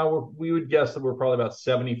 right now, we would guess that we're probably about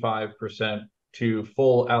 75% to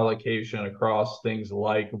full allocation across things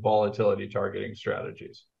like volatility targeting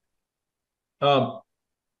strategies.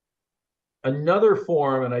 Another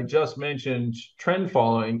form, and I just mentioned trend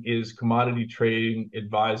following, is commodity trading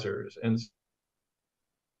advisors. And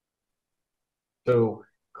so,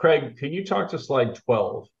 Craig, can you talk to slide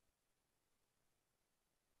 12?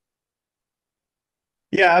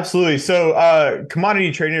 Yeah, absolutely. So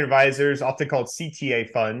commodity trading advisors, often called CTA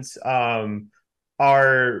funds,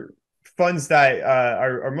 are funds that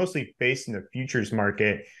are mostly based in the futures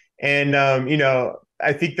market. And,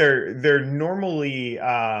 I think they're normally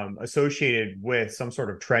associated with some sort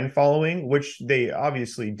of trend following, which they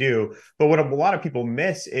obviously do. But what a lot of people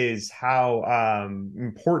miss is how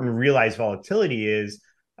important realized volatility is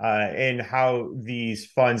and how these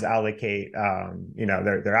funds allocate,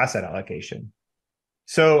 their asset allocation.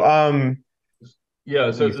 So,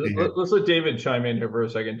 let's let David chime in here for a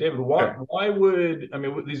second. David, why would, I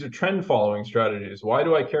mean, these are trend following strategies. Why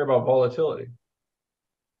do I care about volatility?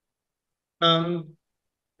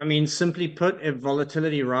 Simply put, if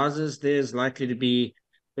volatility rises, there's likely to be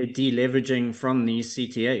a deleveraging from these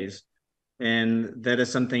CTAs. And that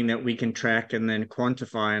is something that we can track and then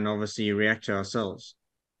quantify and obviously react to ourselves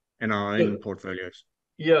in our own portfolios.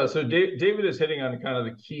 Yeah, so David is hitting on kind of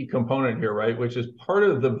the key component here, right? Which is part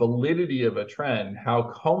of the validity of a trend,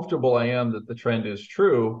 how comfortable I am that the trend is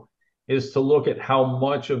true, is to look at how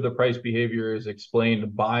much of the price behavior is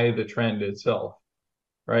explained by the trend itself,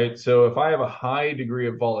 right? So if I have a high degree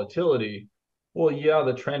of volatility, well, yeah,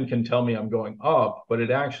 the trend can tell me I'm going up, but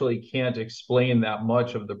it actually can't explain that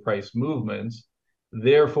much of the price movements.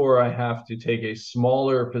 Therefore, I have to take a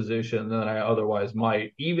smaller position than I otherwise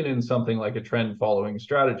might, even in something like a trend following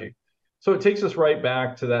strategy. So it takes us right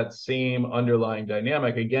back to that same underlying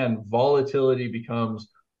dynamic. Again, volatility becomes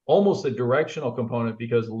almost a directional component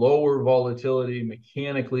because lower volatility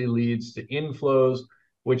mechanically leads to inflows,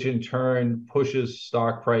 which in turn pushes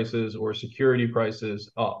stock prices or security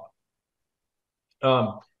prices up.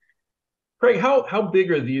 Craig, how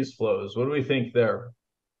big are these flows? What do we think there?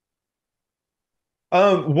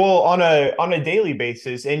 Well, on a daily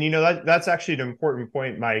basis, and that's actually an important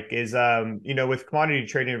point, Mike, is with commodity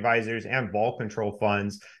trading advisors and vol control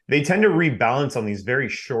funds, they tend to rebalance on these very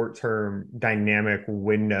short-term dynamic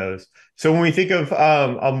windows. So when we think of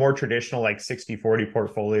a more traditional like 60-40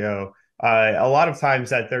 portfolio, a lot of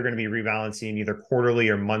times that they're going to be rebalancing either quarterly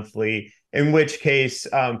or monthly, in which case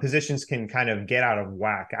positions can kind of get out of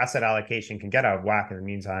whack. Asset allocation can get out of whack in the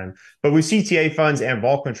meantime. But with CTA funds and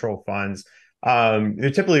vol control funds,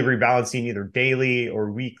 they're typically rebalancing either daily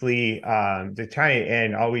or weekly to try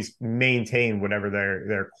and always maintain whatever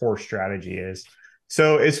their core strategy is.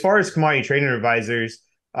 So as far as commodity trading advisors,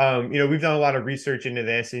 we've done a lot of research into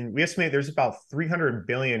this, and we estimate there's about $300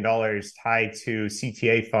 billion tied to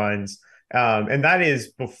CTA funds. And that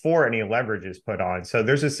is before any leverage is put on. So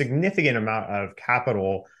there's a significant amount of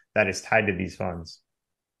capital that is tied to these funds.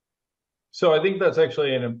 So I think that's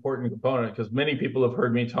actually an important component because many people have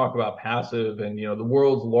heard me talk about passive, and the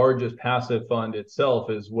world's largest passive fund itself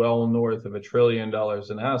is well north of $1 trillion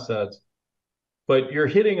in assets. But you're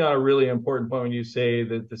hitting on a really important point when you say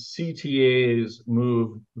that the CTAs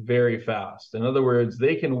move very fast. In other words,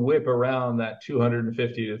 they can whip around that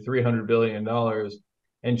 250 to $300 billion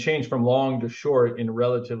and change from long to short in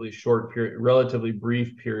relatively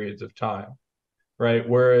brief periods of time. Right?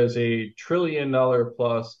 Whereas a $1 trillion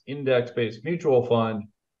plus index-based mutual fund,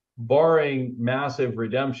 barring massive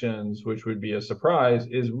redemptions, which would be a surprise,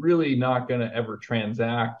 is really not going to ever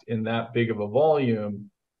transact in that big of a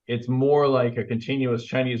volume. It's more like a continuous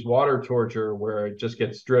Chinese water torture where it just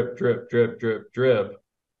gets drip, drip, drip, drip, drip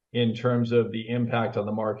in terms of the impact on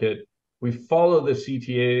the market. We follow the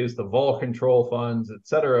CTAs, the vol control funds, et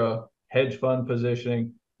cetera, hedge fund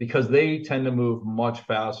positioning, because they tend to move much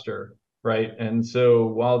faster. Right. And so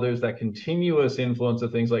while there's that continuous influence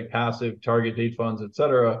of things like passive target date funds, et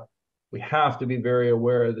cetera, we have to be very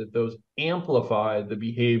aware that those amplify the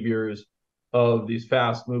behaviors of these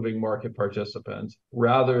fast moving market participants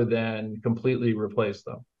rather than completely replace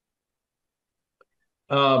them.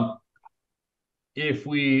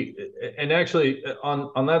 Actually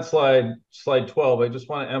on that slide 12, I just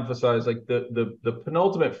want to emphasize like the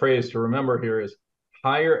penultimate phrase to remember here is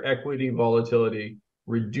higher equity volatility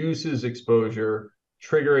reduces exposure,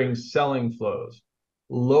 triggering selling flows.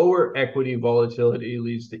 Lower equity volatility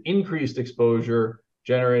leads to increased exposure,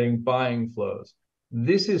 generating buying flows.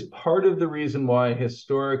 This is part of the reason why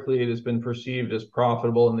historically it has been perceived as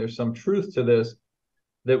profitable, and there's some truth to this,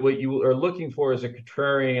 that what you are looking for is a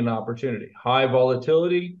contrarian opportunity. High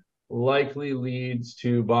volatility likely leads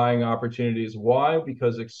to buying opportunities. Why?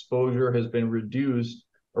 Because exposure has been reduced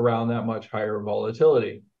around that much higher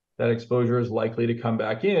volatility. That exposure is likely to come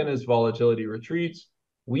back in as volatility retreats.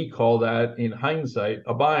 We call that, in hindsight,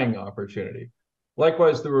 a buying opportunity.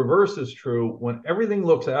 Likewise, the reverse is true. When everything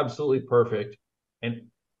looks absolutely perfect and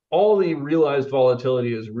all the realized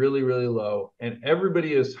volatility is really, really low, and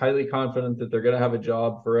everybody is highly confident that they're going to have a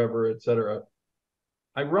job forever, et cetera,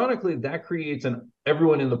 ironically, that creates an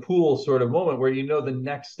everyone in the pool sort of moment where the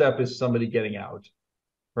next step is somebody getting out,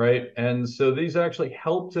 right? And so these actually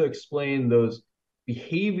help to explain those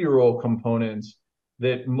behavioral components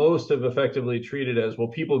that most have effectively treated as, well,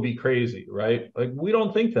 people be crazy, right? Like, we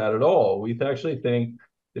don't think that at all. We actually think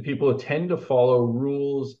that people tend to follow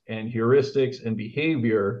rules and heuristics and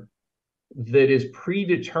behavior that is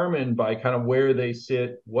predetermined by kind of where they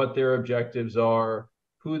sit, what their objectives are,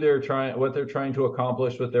 what they're trying to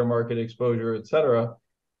accomplish with their market exposure, et cetera.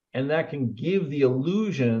 And that can give the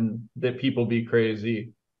illusion that people be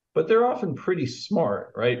crazy, but they're often pretty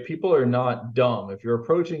smart, right? People are not dumb. If you're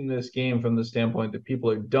approaching this game from the standpoint that people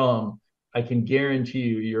are dumb, I can guarantee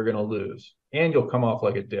you're going to lose, and you'll come off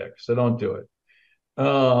like a dick. So don't do it.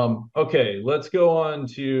 Okay, let's go on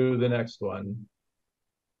to the next one.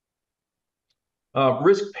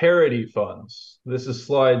 Risk parity funds. This is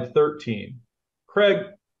slide 13. Craig,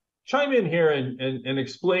 chime in here and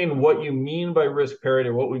explain what you mean by risk parity,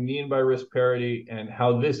 what we mean by risk parity, and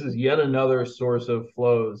how this is yet another source of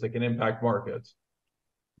flows that can impact markets.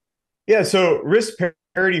 Yeah, so risk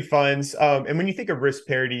parity funds, and when you think of risk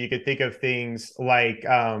parity, you could think of things like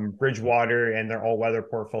Bridgewater and their all-weather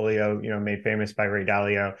portfolio, made famous by Ray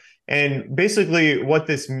Dalio. And basically what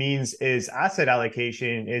this means is asset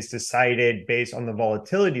allocation is decided based on the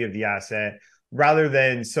volatility of the asset, rather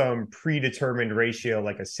than some predetermined ratio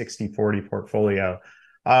like a 60-40 portfolio.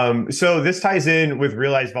 So this ties in with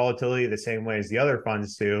realized volatility the same way as the other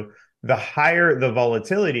funds do. The higher the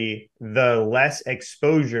volatility, the less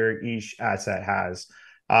exposure each asset has.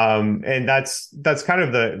 And that's kind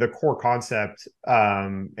of the core concept,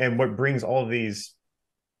 and what brings all of these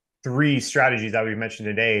three strategies that we mentioned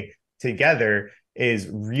today together is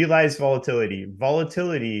realized volatility.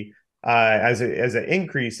 Volatility, as it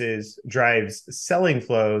increases, drives selling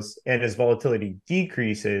flows, and as volatility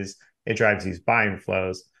decreases, it drives these buying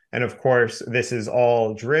flows. And of course, this is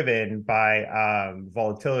all driven by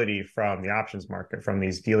volatility from the options market, from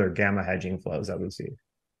these dealer gamma hedging flows that we see.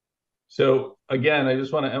 So again, I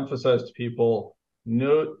just want to emphasize to people,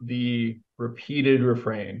 note the repeated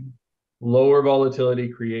refrain. Lower volatility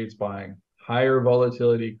creates buying. Higher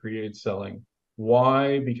volatility creates selling.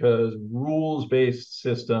 Why? Because rules-based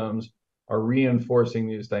systems are reinforcing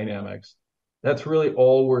these dynamics. That's really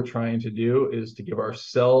all we're trying to do, is to give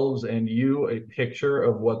ourselves and you a picture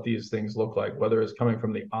of what these things look like, whether it's coming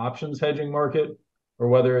from the options hedging market or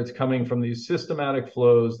whether it's coming from these systematic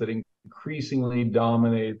flows that increasingly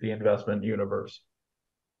dominate the investment universe.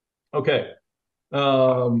 Okay,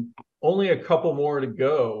 only a couple more to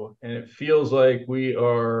go, and it feels like we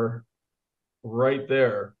are right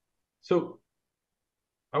there. So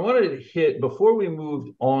I wanted to hit, before we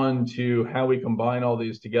moved on to how we combine all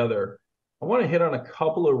these together, I want to hit on a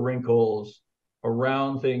couple of wrinkles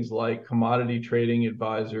around things like commodity trading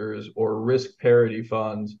advisors or risk parity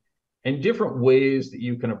funds and different ways that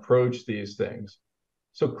you can approach these things.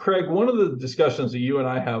 So Craig, one of the discussions that you and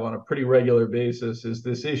I have on a pretty regular basis is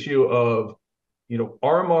this issue of,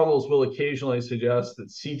 our models will occasionally suggest that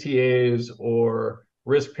CTAs or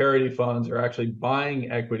risk parity funds are actually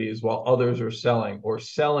buying equities while others are selling, or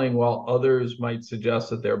selling while others might suggest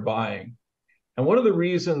that they're buying. And one of the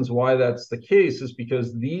reasons why that's the case is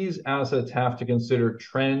because these assets have to consider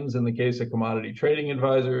trends in the case of commodity trading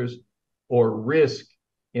advisors, or risk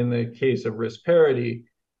in the case of risk parity,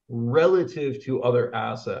 relative to other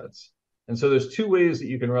assets. And so there's two ways that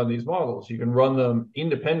you can run these models. You can run them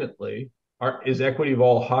independently. Is equity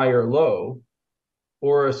vol high or low?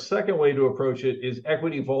 Or a second way to approach it is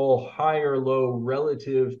equity vol high or low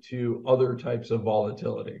relative to other types of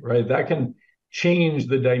volatility, right? That can change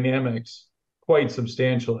the dynamics quite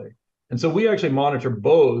substantially. And so we actually monitor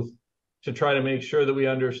both to try to make sure that we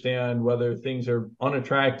understand whether things are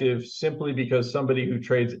unattractive simply because somebody who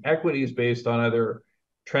trades equities based on either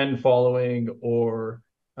trend following or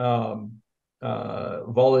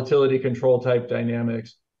volatility control type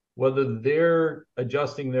dynamics, whether they're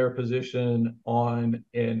adjusting their position on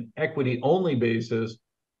an equity only basis.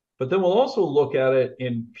 But then we'll also look at it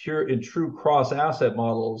in true cross asset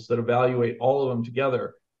models that evaluate all of them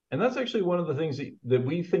together. And that's actually one of the things that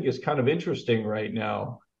we think is kind of interesting right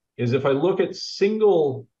now, is if I look at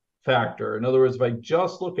single factor, in other words, if I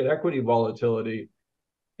just look at equity volatility,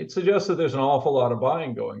 it suggests that there's an awful lot of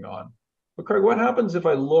buying going on. But Craig, what happens if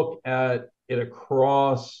I look at it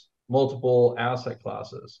across multiple asset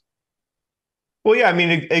classes? Well, yeah, I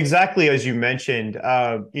mean, exactly as you mentioned,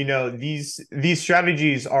 these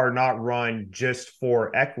strategies are not run just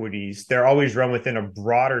for equities. They're always run within a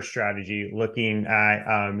broader strategy, looking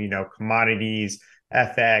at, commodities,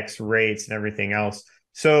 FX, rates, and everything else.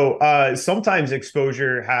 So sometimes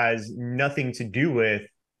exposure has nothing to do with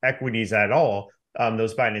equities at all,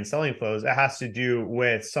 those buying and selling flows. It has to do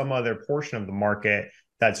with some other portion of the market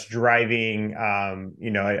that's driving,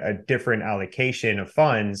 a different allocation of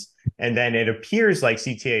funds. And then it appears like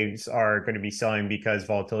CTAs are going to be selling because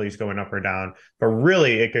volatility is going up or down. But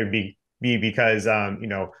really, it could be because,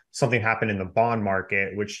 something happened in the bond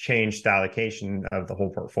market, which changed the allocation of the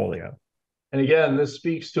whole portfolio. And again, this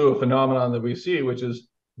speaks to a phenomenon that we see, which is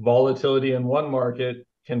volatility in one market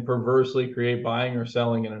can perversely create buying or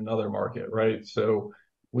selling in another market, right? So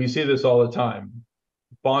we see this all the time.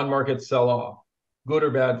 Bond markets sell off. Good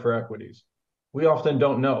or bad for equities? We often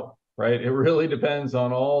don't know, right? It really depends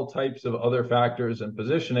on all types of other factors and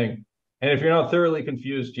positioning. And if you're not thoroughly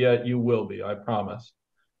confused yet, you will be, I promise.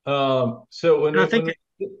 So when we think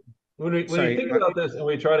about this and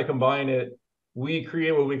we try to combine it, we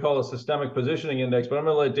create what we call a systemic positioning index. But I'm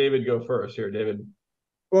going to let David go first here. David.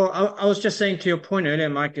 Well, I was just saying to your point earlier,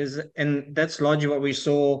 Mike, and that's largely what we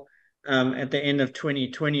saw at the end of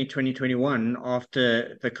 2020, 2021,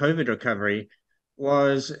 after the COVID recovery,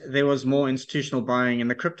 was there was more institutional buying in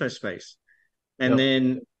the crypto space. And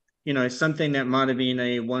then, something that might have been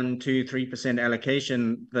a 1%, 2%, 3%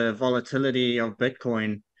 allocation, the volatility of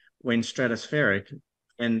Bitcoin went stratospheric,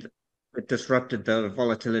 and it disrupted the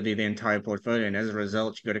volatility of the entire portfolio. And as a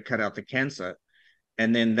result, you got to cut out the cancer.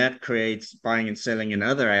 and then that creates buying and selling in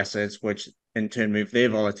other assets, which in turn move their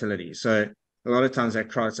volatility. So a lot of times that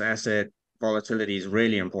cross-asset volatility is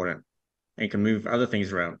really important and can move other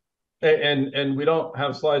things around. And we don't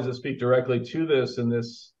have slides that speak directly to this in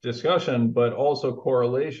this discussion, but also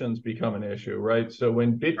correlations become an issue, right? So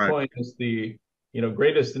when Bitcoin is the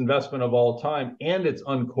greatest investment of all time and it's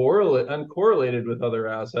uncorrelated with other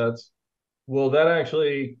assets, well, that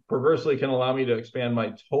actually perversely can allow me to expand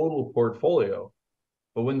my total portfolio.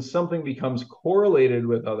 But when something becomes correlated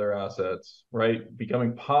with other assets, right,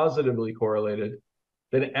 becoming positively correlated,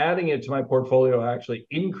 then adding it to my portfolio actually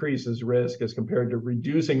increases risk as compared to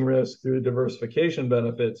reducing risk through diversification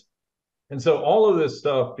benefits. And so all of this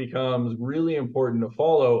stuff becomes really important to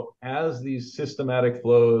follow as these systematic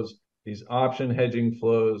flows, these option hedging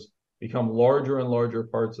flows become larger and larger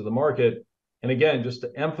parts of the market. And again, just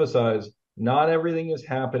to emphasize, not everything is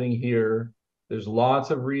happening here. There's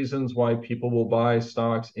lots of reasons why people will buy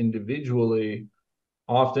stocks individually.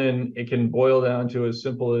 Often it can boil down to as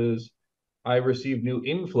simple as I received new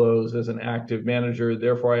inflows as an active manager,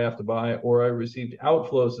 therefore I have to buy, or I received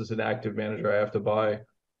outflows as an active manager, I have to buy.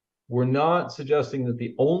 We're not suggesting that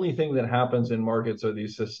the only thing that happens in markets are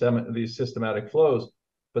these systematic flows,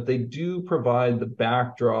 but they do provide the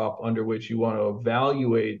backdrop under which you want to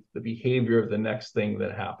evaluate the behavior of the next thing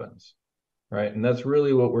that happens, right? And that's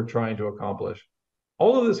really what we're trying to accomplish.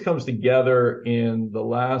 All of this comes together in the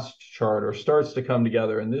last chart, or starts to come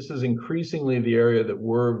together, and this is increasingly the area that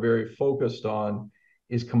we're very focused on,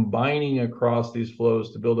 is combining across these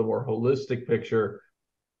flows to build a more holistic picture.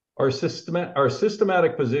 Our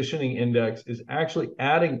systematic positioning index is actually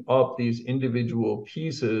adding up these individual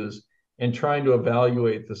pieces and trying to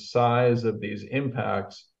evaluate the size of these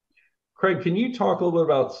impacts. Craig, can you talk a little bit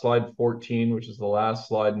about slide 14, which is the last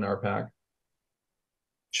slide in our pack?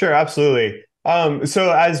 Sure, absolutely.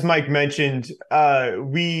 So as Mike mentioned,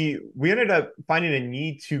 we ended up finding a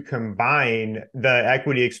need to combine the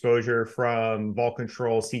equity exposure from Vol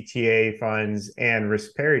Control, CTA funds, and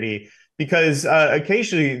Risk Parity, because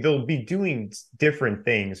occasionally they'll be doing different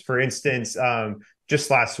things. For instance,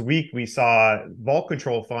 just last week, we saw Vol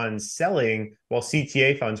Control funds selling while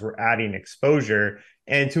CTA funds were adding exposure.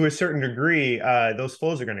 And to a certain degree, those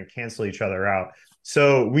flows are going to cancel each other out.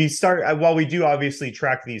 So while we do obviously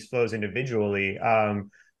track these flows individually,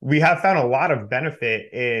 we have found a lot of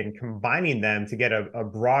benefit in combining them to get a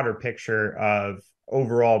broader picture of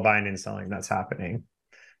overall buying and selling that's happening.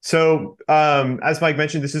 So as Mike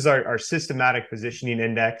mentioned, this is our systematic positioning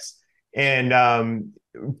index. And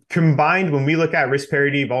combined, when we look at risk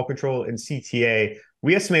parity, vol control, and CTA,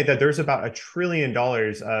 we estimate that there's about $1 trillion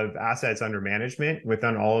of assets under management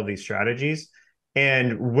within all of these strategies.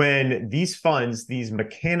 And when these funds, these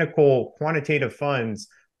mechanical quantitative funds,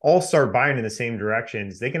 all start buying in the same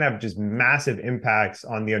directions, they can have just massive impacts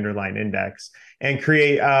on the underlying index and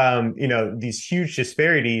create, these huge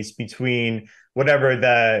disparities between whatever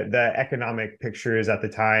the economic picture is at the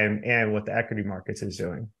time and what the equity markets is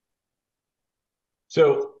doing.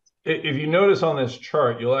 So if you notice on this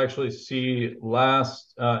chart, you'll actually see in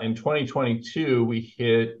 2022, we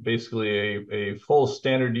hit basically a full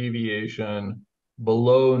standard deviation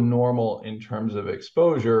below normal in terms of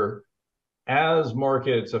exposure as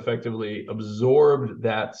markets effectively absorbed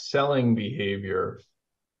that selling behavior.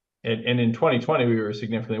 And in 2020, we were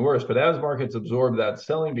significantly worse, but as markets absorbed that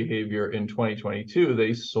selling behavior in 2022,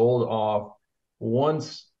 they sold off.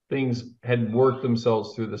 Once things had worked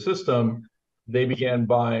themselves through the system, they began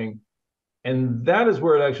buying. And that is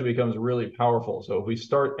where it actually becomes really powerful. So if we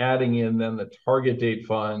start adding in then the target date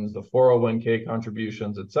funds, the 401k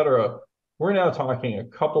contributions, et cetera, we're now talking a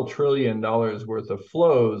couple $1 trillion worth of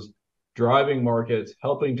flows driving markets,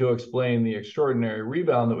 helping to explain the extraordinary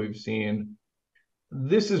rebound that we've seen.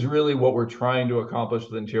 This is really what we're trying to accomplish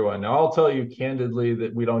within Tier 1. Now, I'll tell you candidly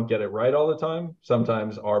that we don't get it right all the time.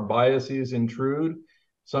 Sometimes our biases intrude.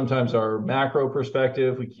 Sometimes our macro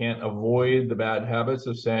perspective, we can't avoid the bad habits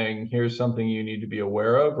of saying, here's something you need to be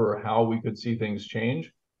aware of or how we could see things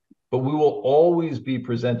change. But we will always be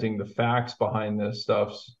presenting the facts behind this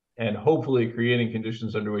stuff and hopefully creating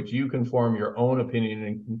conditions under which you can form your own opinion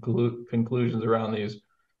and conclusions around these,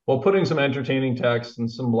 while putting some entertaining text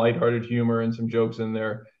and some lighthearted humor and some jokes in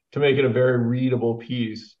there to make it a very readable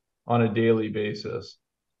piece on a daily basis.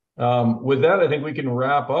 With that, I think we can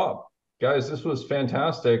wrap up. Guys, this was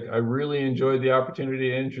fantastic. I really enjoyed the opportunity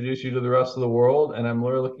to introduce you to the rest of the world, and I'm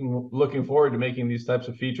looking forward to making these types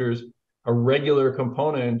of features a regular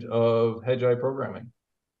component of Hedgeye programming.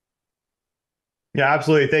 Yeah,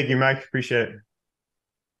 absolutely. Thank you, Mike. Appreciate it.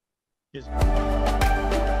 Yes.